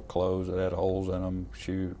 clothes that had holes in them,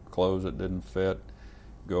 clothes that didn't fit.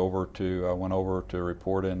 I went over to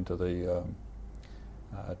report into the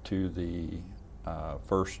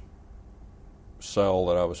first cell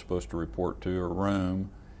that I was supposed to report to, a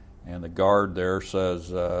room, and the guard there says,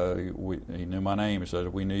 he knew my name. He says,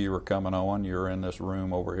 "We knew you were coming, Owen. You're in this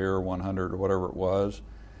room over here, 100 or whatever it was.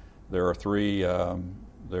 There are three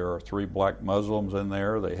black Muslims in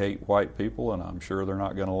there. They hate white people, and I'm sure they're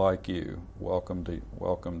not going to like you. Welcome to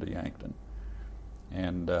Yankton."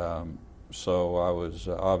 And so I was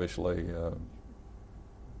obviously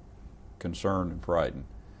concerned and frightened.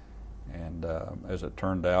 And as it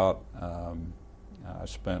turned out, I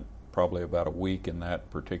spent probably about a week in that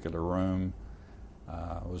particular room.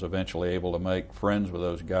 I was eventually able to make friends with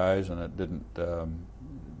those guys, and it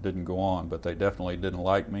didn't go on, but they definitely didn't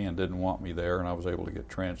like me and didn't want me there, and I was able to get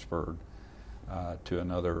transferred to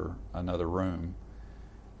another room.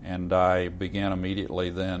 And I began immediately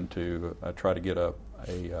then to try to get a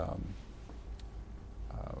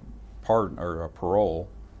pardon or a parole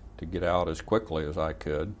to get out as quickly as I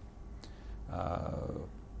could.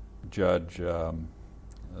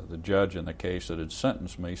 The judge in the case that had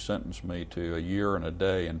sentenced me to a year and a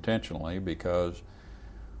day intentionally, because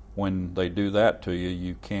when they do that to you,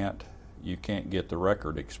 you can't get the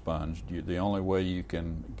record expunged. The only way you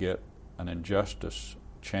can get an injustice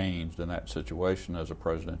changed in that situation is a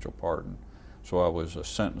presidential pardon. So I was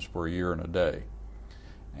sentenced for a year and a day,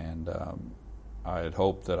 and I had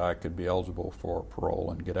hoped that I could be eligible for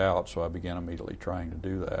parole and get out, so I began immediately trying to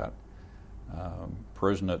do that.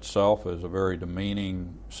 Prison itself is a very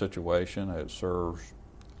demeaning situation. It serves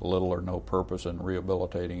little or no purpose in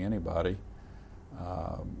rehabilitating anybody.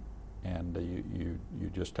 And you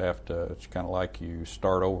just have to, it's kind of like you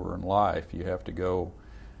start over in life. You have to go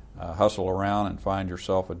hustle around and find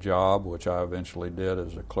yourself a job, which I eventually did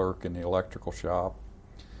as a clerk in the electrical shop.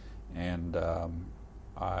 And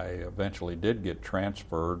I eventually did get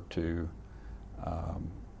transferred to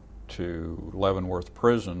Leavenworth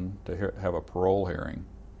Prison to have a parole hearing.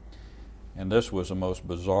 And this was the most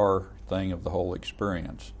bizarre thing of the whole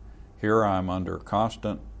experience. Here I'm under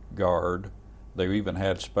constant guard. They even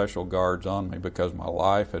had special guards on me because my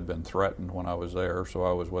life had been threatened when I was there, so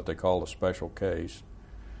I was what they call a special case.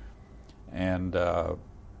 And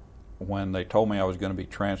when they told me I was going to be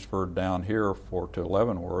transferred down here to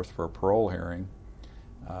Leavenworth for a parole hearing,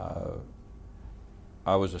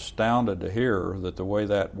 I was astounded to hear that the way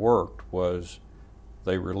that worked was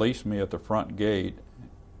they released me at the front gate,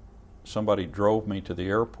 somebody drove me to the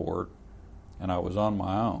airport, and I was on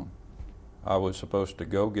my own. I was supposed to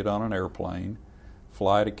go get on an airplane,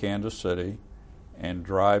 fly to Kansas City, and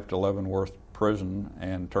drive to Leavenworth Prison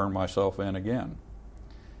and turn myself in again.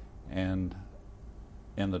 And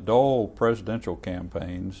in the Dole presidential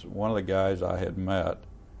campaigns, one of the guys I had met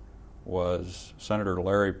was Senator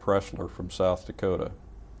Larry Pressler from South Dakota.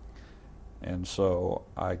 And so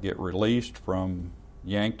I get released from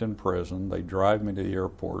Yankton prison. They drive me to the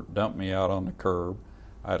airport, dump me out on the curb.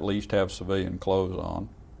 I at least have civilian clothes on.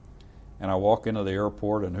 And I walk into the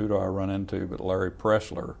airport, and who do I run into but Larry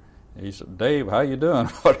Pressler. He said, "Dave, how you doing?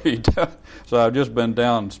 What are you doing?" So I've just been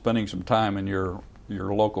down spending some time in your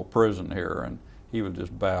local prison here, and he was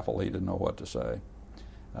just baffled. He didn't know what to say.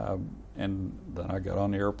 And then I got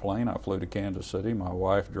on the airplane. I flew to Kansas City. My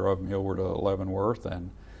wife drove me over to Leavenworth,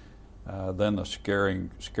 and then the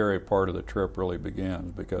scary part of the trip really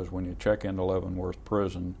begins, because when you check into Leavenworth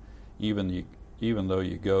prison, even though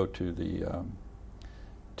you go to the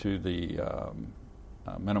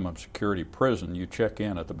minimum security prison, you check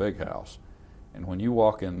in at the big house. And when you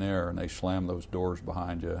walk in there and they slam those doors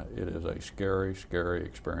behind you, it is a scary, scary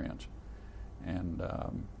experience. And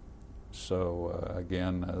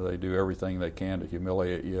again, they do everything they can to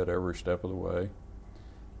humiliate you at every step of the way.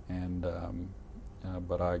 And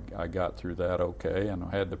but I got through that okay, and I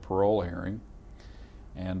had the parole hearing.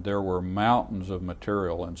 And there were mountains of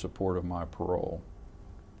material in support of my parole.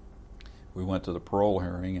 We went to the parole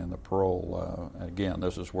hearing, and the parole, again,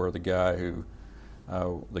 this is where the guy who,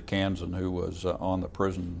 the Kansan who was on the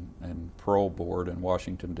prison and parole board in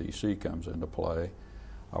Washington, D.C. comes into play.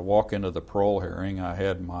 I walk into the parole hearing. I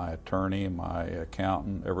had my attorney, my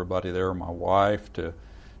accountant, everybody there, my wife to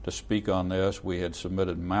speak on this. We had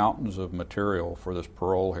submitted mountains of material for this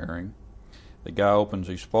parole hearing. The guy opens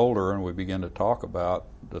his folder, and we begin to talk about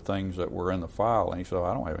the things that were in the file, and he said,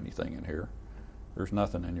 "I don't have anything in here. There's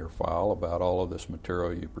nothing in your file about all of this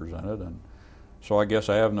material you presented, and so I guess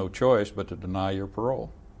I have no choice but to deny your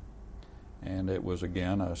parole." And it was,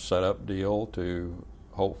 again, a set-up deal to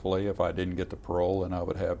hopefully, if I didn't get the parole, then I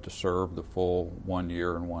would have to serve the full 1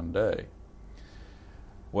 year and 1 day.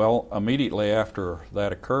 Well, immediately after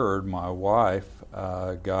that occurred, my wife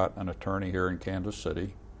got an attorney here in Kansas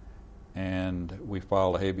City, and we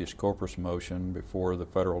filed a habeas corpus motion before the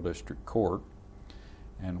federal district court.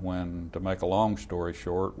 And to make a long story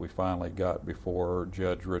short, we finally got before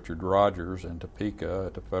Judge Richard Rogers in Topeka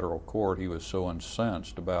at the federal court. He was so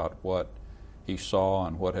incensed about what he saw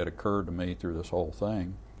and what had occurred to me through this whole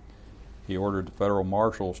thing. He ordered the federal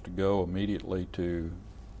marshals to go immediately to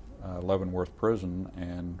Leavenworth prison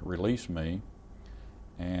and release me,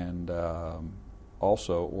 and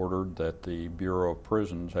also ordered that the Bureau of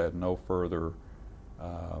Prisons had no further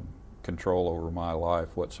control over my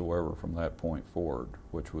life whatsoever from that point forward,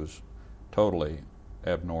 which was totally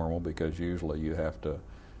abnormal, because usually you have to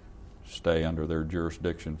stay under their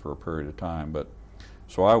jurisdiction for a period of time. But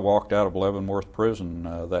so I walked out of Leavenworth prison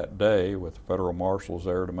that day with the federal marshals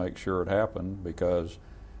there to make sure it happened, because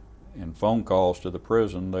in phone calls to the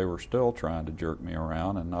prison they were still trying to jerk me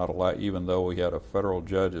around and not allow, even though we had a federal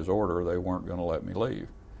judge's order, they weren't going to let me leave.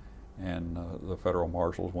 And the federal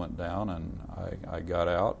marshals went down, and I got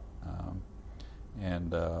out.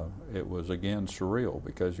 It was, again, surreal,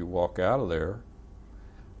 because you walk out of there.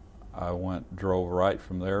 I drove right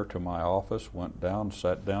from there to my office, went down,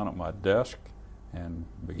 sat down at my desk, and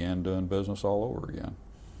began doing business all over again.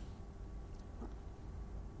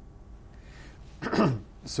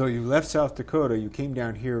 So you left South Dakota, you came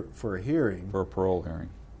down here for a hearing. For a parole hearing.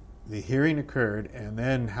 The hearing occurred, and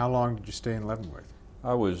then how long did you stay in Leavenworth?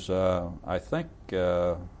 I was, I think,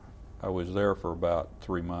 I was there for about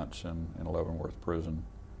 3 months in Leavenworth prison,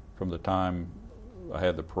 from the time I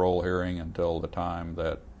had the parole hearing until the time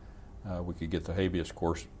that we could get the habeas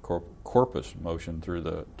corpus motion through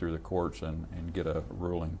the courts and get a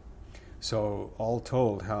ruling. So all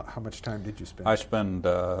told, how much time did you spend?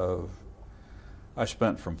 I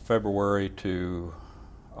spent from February to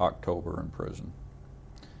October in prison.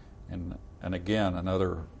 And again,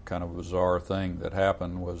 another kind of bizarre thing that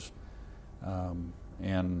happened was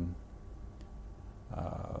in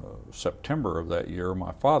September of that year,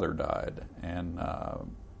 my father died, and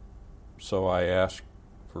so I asked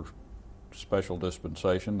for special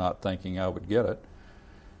dispensation, not thinking I would get it,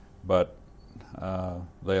 but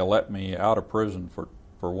they let me out of prison for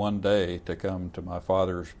 1 day to come to my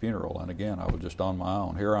father's funeral. And again, I was just on my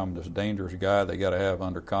own. Here I'm this dangerous guy they got to have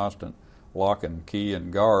under constant lock and key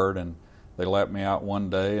and guard, and they let me out 1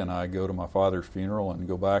 day, and I go to my father's funeral and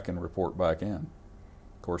go back and report back in.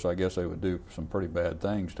 Of course, I guess they would do some pretty bad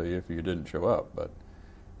things to you if you didn't show up, but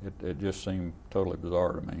it just seemed totally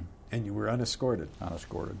bizarre to me. And you were unescorted?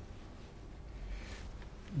 Unescorted.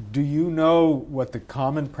 Do you know what the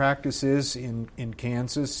common practice is in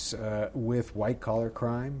Kansas with white-collar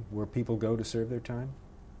crime, where people go to serve their time?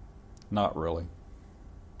 Not really.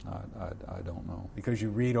 I don't know. Because you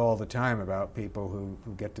read all the time about people who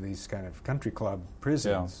get to these kind of country club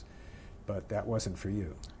prisons. but that wasn't for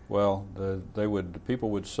you. Well, people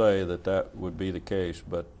would say that would be the case,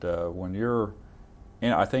 but when you're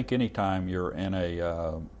I think anytime you're in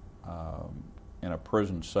a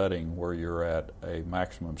prison setting where you're at a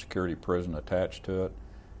maximum security prison attached to it,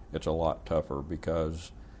 it's a lot tougher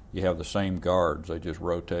because you have the same guards. They just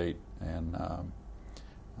rotate, and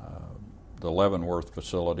the Leavenworth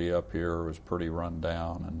facility up here was pretty run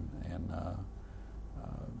down, and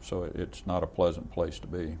so it's not a pleasant place to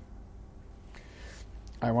be.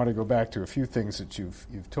 I want to go back to a few things that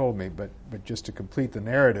you've told me, but just to complete the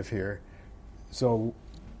narrative here. So,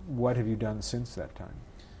 what have you done since that time?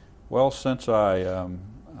 Well, since I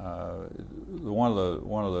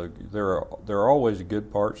there are always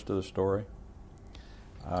good parts to the story.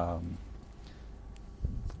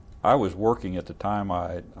 I was working at the time.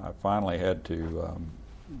 I finally had to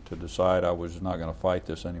decide I was not going to fight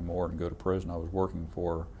this anymore and go to prison. I was working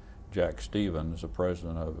for Jack Stevens, the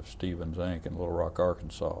president of Stevens Inc. in Little Rock,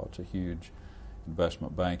 Arkansas. It's a huge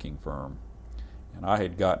investment banking firm. And I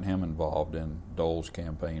had gotten him involved in Dole's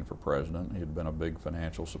campaign for president. He had been a big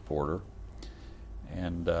financial supporter.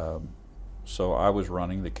 And so I was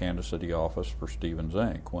running the Kansas City office for Stevens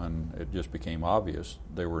Inc. when it just became obvious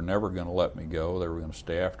they were never going to let me go. They were going to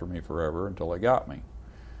stay after me forever until they got me.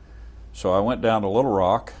 So I went down to Little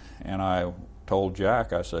Rock, and I told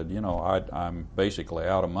Jack, I said, I'm basically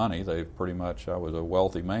out of money. I was a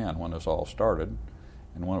wealthy man when this all started.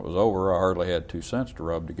 And when it was over, I hardly had 2 cents to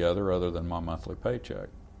rub together other than my monthly paycheck.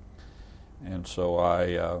 And so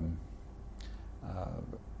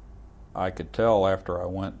I could tell after I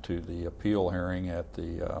went to the appeal hearing at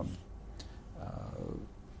the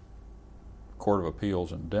Court of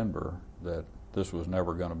Appeals in Denver that this was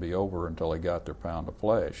never going to be over until they got their pound of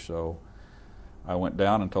flesh. So I went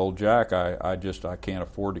down and told Jack, I can't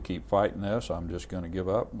afford to keep fighting this. I'm just going to give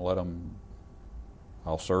up and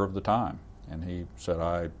I'll serve the time. And he said,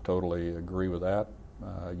 I totally agree with that.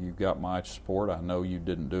 You've got my support. I know you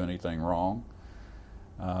didn't do anything wrong.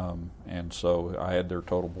 And so I had their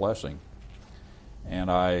total blessing.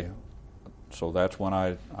 And so that's when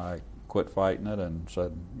I quit fighting it and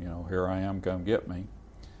said, here I am, come get me.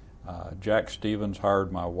 Jack Stevens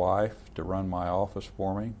hired my wife to run my office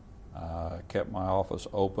for me. Kept my office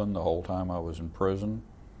open the whole time I was in prison.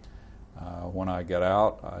 When I got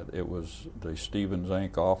out, it was the Stevens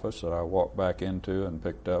Inc. office that I walked back into and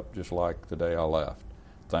picked up just like the day I left,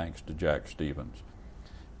 thanks to Jack Stevens.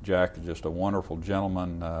 Jack is just a wonderful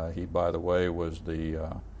gentleman. He, by the way, was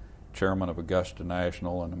the chairman of Augusta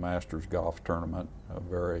National in the Masters Golf Tournament, a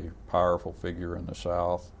very powerful figure in the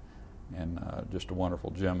South, and just a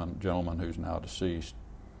wonderful gentleman who's now deceased.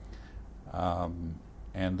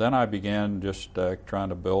 And then I began just trying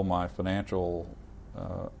to build my financial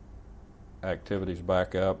activities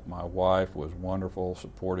back up. My wife was wonderful,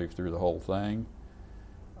 supportive through the whole thing.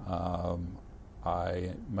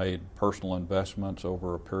 I made personal investments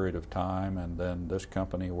over a period of time, and then this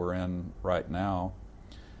company we're in right now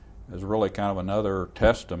is really kind of another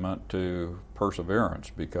testament to perseverance,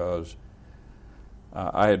 because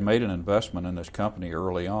I had made an investment in this company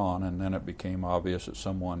early on, and then it became obvious that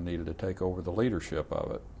someone needed to take over the leadership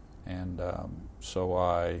of it. And so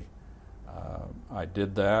I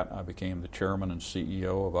did that. I became the chairman and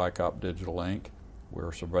CEO of ICOP Digital Inc. We're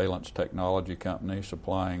a surveillance technology company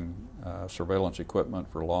supplying surveillance equipment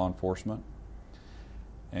for law enforcement.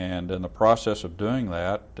 And in the process of doing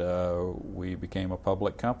that, we became a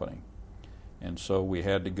public company. And so we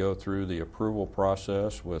had to go through the approval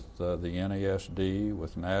process with the NASD,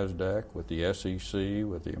 with NASDAQ, with the SEC,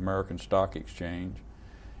 with the American Stock Exchange.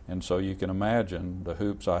 And so you can imagine the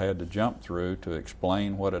hoops I had to jump through to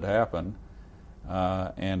explain what had happened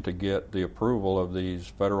and to get the approval of these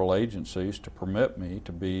federal agencies to permit me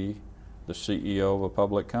to be the CEO of a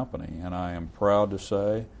public company. And I am proud to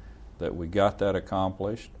say that we got that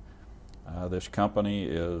accomplished. This company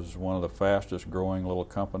is one of the fastest growing little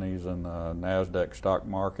companies in the NASDAQ stock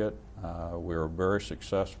market. We're very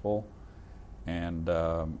successful, and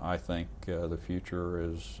I think the future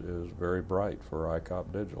is very bright for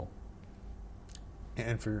ICOP Digital.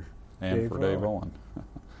 And for Dave Owen.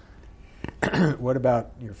 What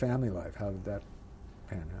about your family life? How did that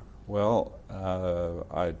pan out? Well,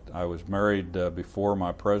 I was married before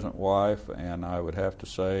my present wife, and I would have to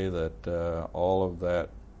say that all of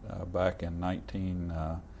that back in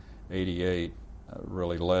 1988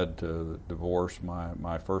 really led to the divorce.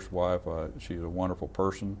 My first wife, she's a wonderful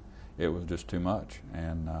person. It was just too much,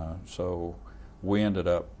 and so we ended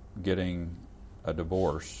up getting a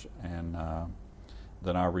divorce, and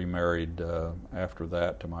then I remarried after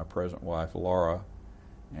that to my present wife, Laura,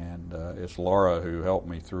 And it's Laura who helped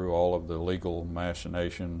me through all of the legal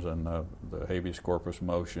machinations and the habeas corpus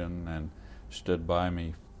motion, and stood by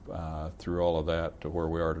me through all of that to where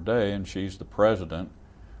we are today. And she's the president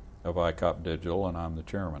of ICOP Digital, and I'm the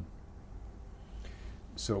chairman.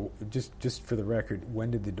 So just for the record,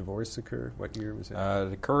 when did the divorce occur? What year was it?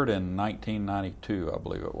 It occurred in 1992, I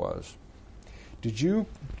believe it was. Did you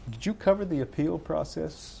cover the appeal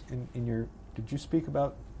process in your? Did you speak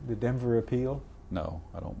about the Denver appeal? No,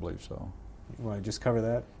 I don't believe so. You want to just cover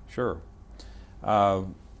that? Sure.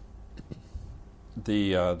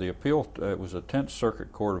 The appeal, it was a 10th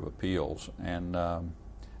Circuit Court of Appeals, and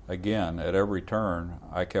again, at every turn,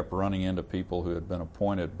 I kept running into people who had been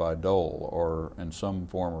appointed by Dole or in some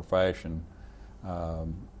form or fashion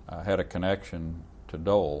had a connection to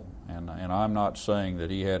Dole. And I'm not saying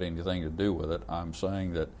that he had anything to do with it. I'm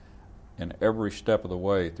saying that in every step of the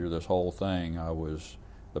way through this whole thing,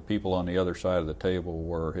 the people on the other side of the table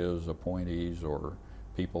were his appointees or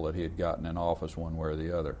people that he had gotten in office one way or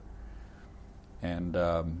the other. And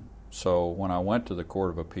so when I went to the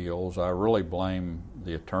Court of Appeals, I really blame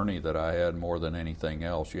the attorney that I had more than anything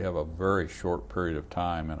else. You have a very short period of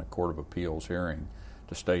time in a Court of Appeals hearing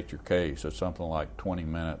to state your case. It's something like 20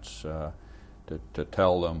 minutes to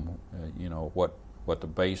tell them, what the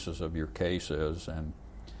basis of your case is.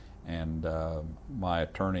 And my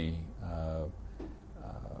attorney,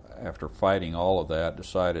 after fighting all of that,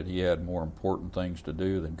 decided he had more important things to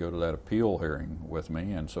do than go to that appeal hearing with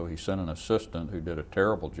me, and so he sent an assistant who did a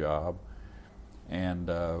terrible job. And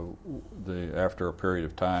after a period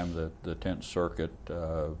of time, the 10th Circuit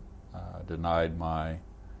denied my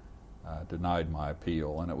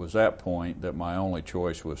appeal, and it was that point that my only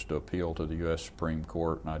choice was to appeal to the U.S. Supreme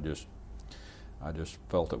Court, and I just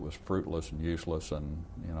felt it was fruitless and useless, and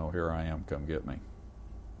here I am, come get me.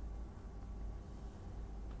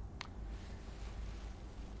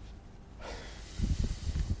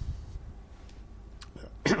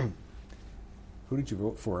 Who did you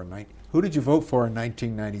vote for in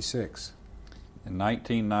 1996? In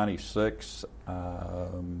 1996,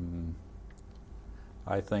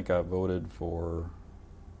 I think I voted for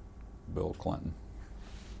Bill Clinton.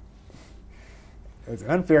 It's an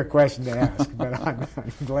unfair question to ask, but I'm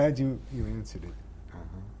glad you answered it.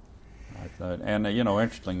 And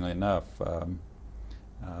interestingly enough,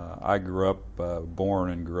 I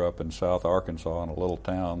born and grew up in South Arkansas in a little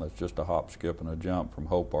town that's just a hop, skip, and a jump from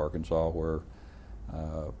Hope, Arkansas, where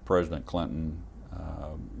President Clinton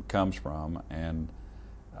comes from. And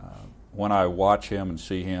when I watch him and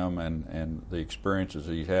see him and the experiences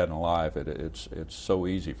that he's had in life, it's so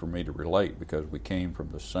easy for me to relate, because we came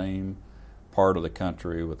from the same part of the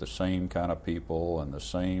country with the same kind of people and the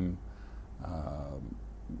same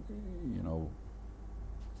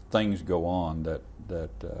things go on that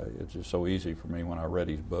it's just so easy for me. When I read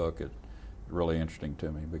his book, it's really interesting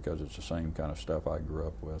to me because it's the same kind of stuff I grew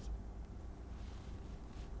up with.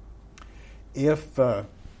 If I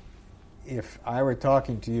were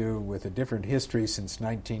talking to you with a different history since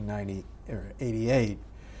 1988,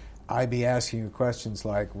 I'd be asking you questions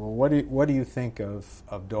like, well, what do you think of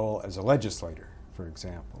Dole as a legislator, for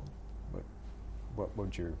example? What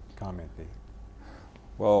would your comment be?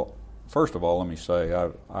 Well, first of all, let me say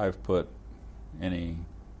I've put any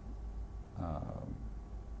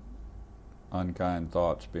unkind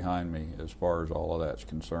thoughts behind me as far as all of that's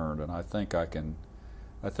concerned, and I think I can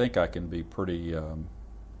be pretty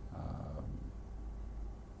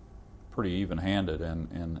even-handed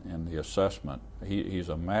in the assessment. He's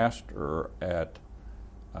a master at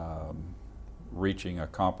reaching a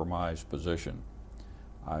compromise position.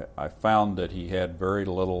 I found that he had very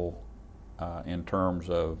little in terms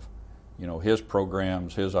of his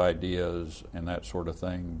programs, his ideas, and that sort of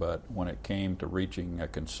thing, but when it came to reaching a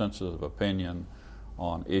consensus of opinion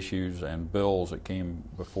on issues and bills that came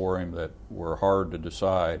before him that were hard to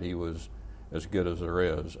decide, he was as good as there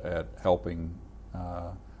is at helping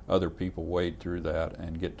other people wade through that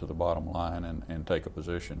and get to the bottom line and take a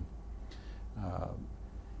position.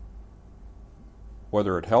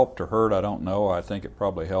 Whether it helped or hurt, I don't know. I think it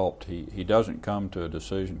probably helped. He doesn't come to a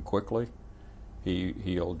decision quickly.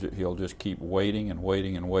 He'll just keep waiting and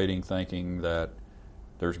waiting and waiting, thinking that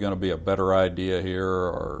there's going to be a better idea here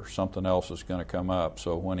or something else is going to come up.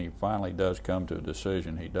 So when he finally does come to a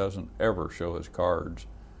decision, he doesn't ever show his cards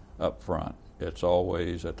up front. It's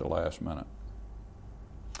always at the last minute.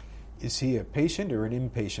 Is he a patient or an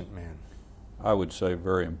impatient man? I would say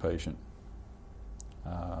very impatient.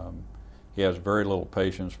 He has very little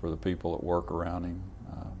patience for the people that work around him.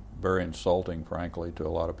 Very insulting, frankly, to a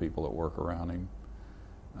lot of people that work around him.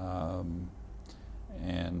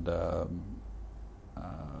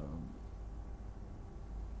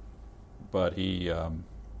 but he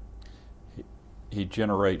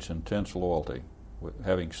generates intense loyalty.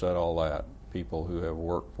 Having said all that, people who have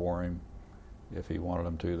worked for him, if he wanted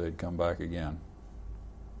them to, they'd come back again.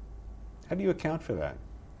 How do you account for that?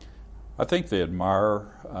 I think they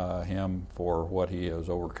admire him for what he has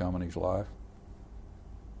overcome in his life.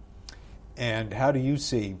 And how do you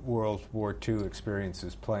see World War II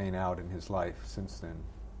experiences playing out in his life since then?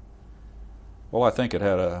 Well, I think it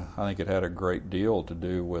had a great deal to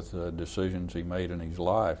do with the decisions he made in his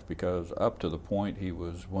life, because up to the point he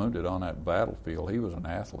was wounded on that battlefield, he was an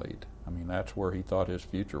athlete. I mean, that's where he thought his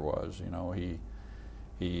future was. You know, he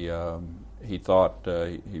thought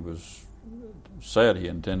said he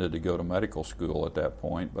intended to go to medical school at that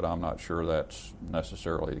point, but I'm not sure that's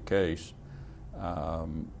necessarily the case.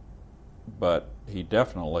 But he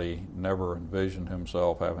definitely never envisioned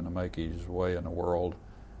himself having to make his way in the world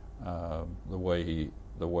the way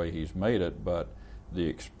he's made it. But the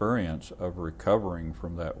experience of recovering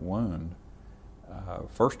from that wound,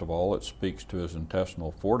 first of all, it speaks to his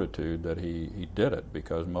intestinal fortitude that he did it,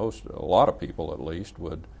 because a lot of people at least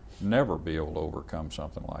would never be able to overcome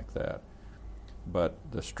something like that. But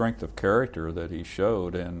the strength of character that he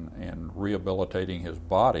showed in rehabilitating his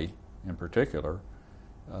body in particular,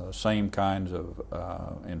 same kinds of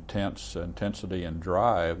intensity and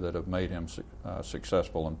drive that have made him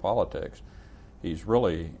successful in politics. He's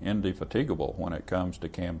really indefatigable when it comes to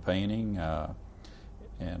campaigning,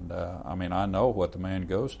 and I mean, I know what the man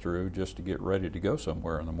goes through just to get ready to go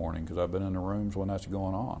somewhere in the morning, because I've been in the rooms when that's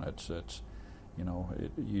going on. It's you know,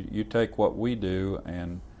 you take what we do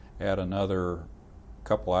and add another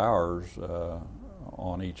couple hours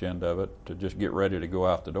on each end of it to just get ready to go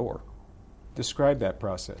out the door. Describe that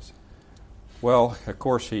process. Well, of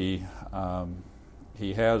course, he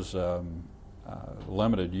has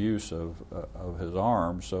limited use of his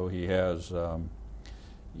arms, so he has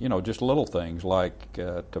just little things like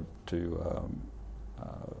the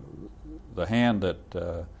hand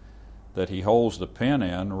that he holds the pen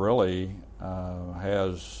in really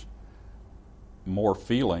has more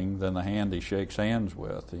feeling than the hand he shakes hands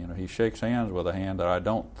with. You know, he shakes hands with a hand that I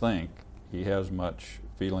don't think he has much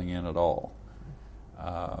feeling in at all.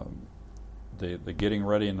 The getting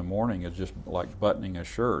ready in the morning is just like buttoning a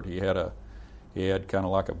shirt. He had kind of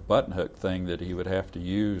like a button hook thing that he would have to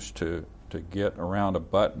use to get around a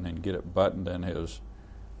button and get it buttoned in his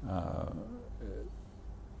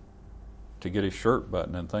to get his shirt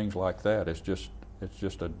buttoned and things like that. It's just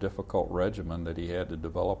a difficult regimen that he had to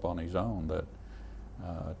develop on his own that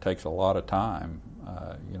takes a lot of time,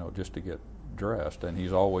 just to get dressed, and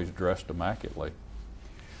he's always dressed immaculately.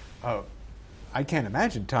 Oh, I can't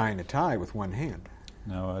imagine tying a tie with one hand.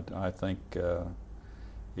 No, I think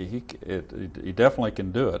he definitely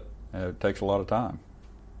can do it. It takes a lot of time.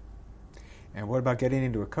 And what about getting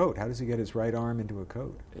into a coat? How does he get his right arm into a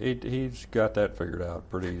coat? He's got that figured out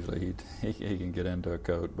pretty easily. He can get into a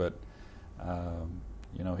coat, but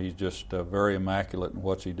he's just very immaculate in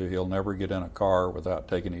what he do. He'll never get in a car without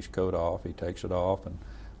taking his coat off. He takes it off and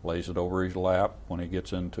lays it over his lap when he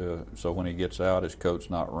gets so when he gets out, his coat's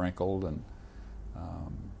not wrinkled, and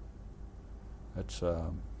it's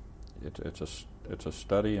a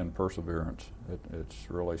study in perseverance. It's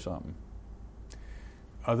really something.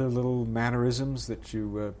 Other little mannerisms that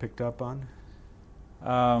you picked up on?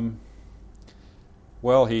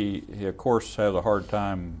 Well, he of course has a hard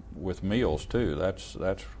time with meals too. That's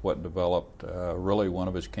what developed really one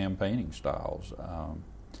of his campaigning styles.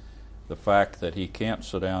 The fact that he can't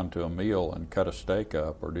sit down to a meal and cut a steak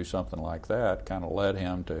up or do something like that kind of led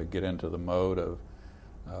him to get into the mode of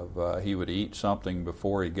he would eat something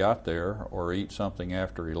before he got there or eat something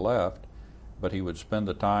after he left, but he would spend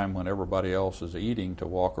the time when everybody else is eating to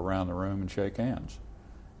walk around the room and shake hands.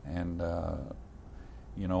 And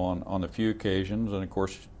on the few occasions, and of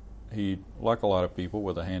course he, like a lot of people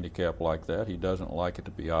with a handicap like that, he doesn't like it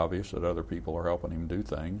to be obvious that other people are helping him do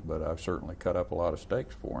things, but I've certainly cut up a lot of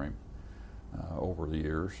steaks for him over the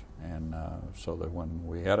years, and so that when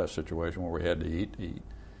we had a situation where we had to eat,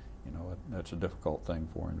 that's a difficult thing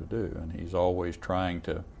for him to do, and he's always trying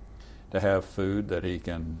to have food that he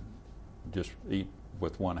can just eat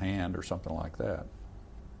with one hand or something like that.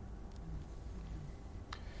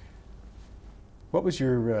 What was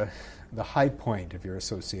the high point of your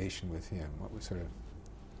association with him? What was sort of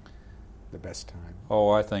the best time? Oh,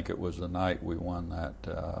 I think it was the night we won that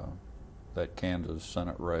Kansas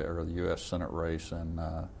Senate race, or the U.S. Senate race in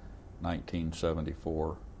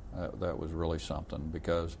 1974. That was really something,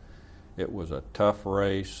 because it was a tough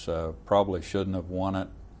race. Probably shouldn't have won it,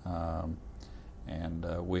 and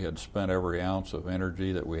we had spent every ounce of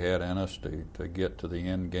energy that we had in us to get to the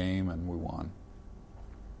end game, and we won.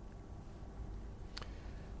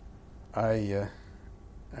 I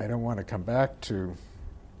don't want to come back to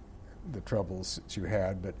the troubles that you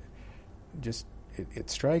had, but just it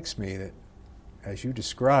strikes me that as you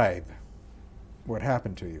describe what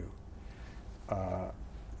happened to you,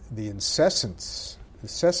 the incessant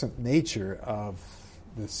nature of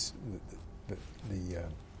this, the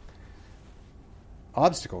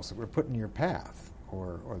obstacles that were put in your path,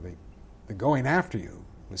 or the going after you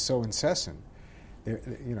was so incessant.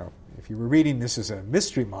 You know, if you were reading this as a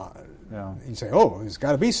mystery you say, "Oh, there's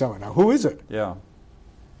got to be someone. Now, who is it?" Yeah.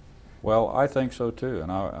 Well, I think so too,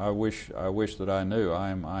 and I wish that I knew. I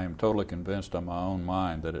am totally convinced in my own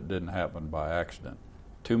mind that it didn't happen by accident.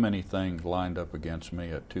 Too many things lined up against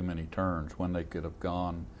me at too many turns when they could have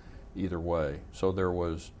gone either way. So there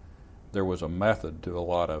was a method to a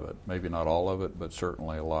lot of it. Maybe not all of it, but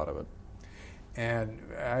certainly a lot of it. And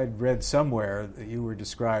I'd read somewhere that you were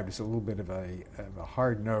described as a little bit of a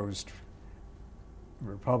hard-nosed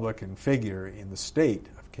Republican figure in the state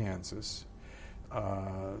of Kansas.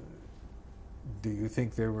 Do you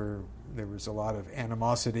think there was a lot of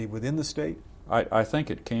animosity within the state? I think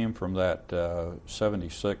it came from that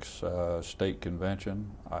 76 state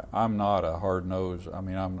convention. I'm not a hard-nosed. I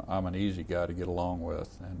mean, I'm an easy guy to get along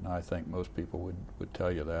with, and I think most people would tell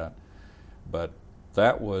you that. But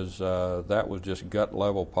that was just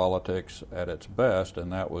gut-level politics at its best,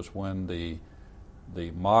 and that was when the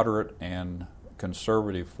moderate and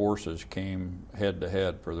conservative forces came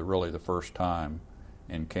head-to-head for the first time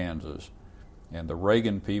in Kansas. And the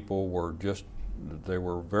Reagan people were they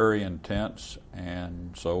were very intense,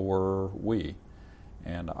 and so were we.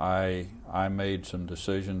 And I made some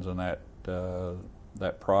decisions in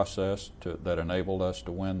that process that enabled us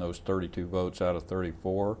to win those 32 votes out of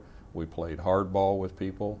 34. We played hardball with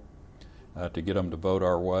people to get them to vote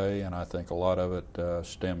our way, and I think a lot of it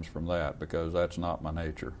stems from that, because that's not my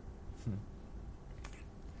nature.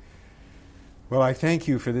 Well, I thank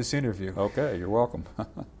you for this interview. Okay, you're welcome.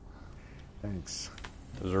 Thanks.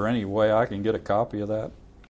 Is there any way I can get a copy of that?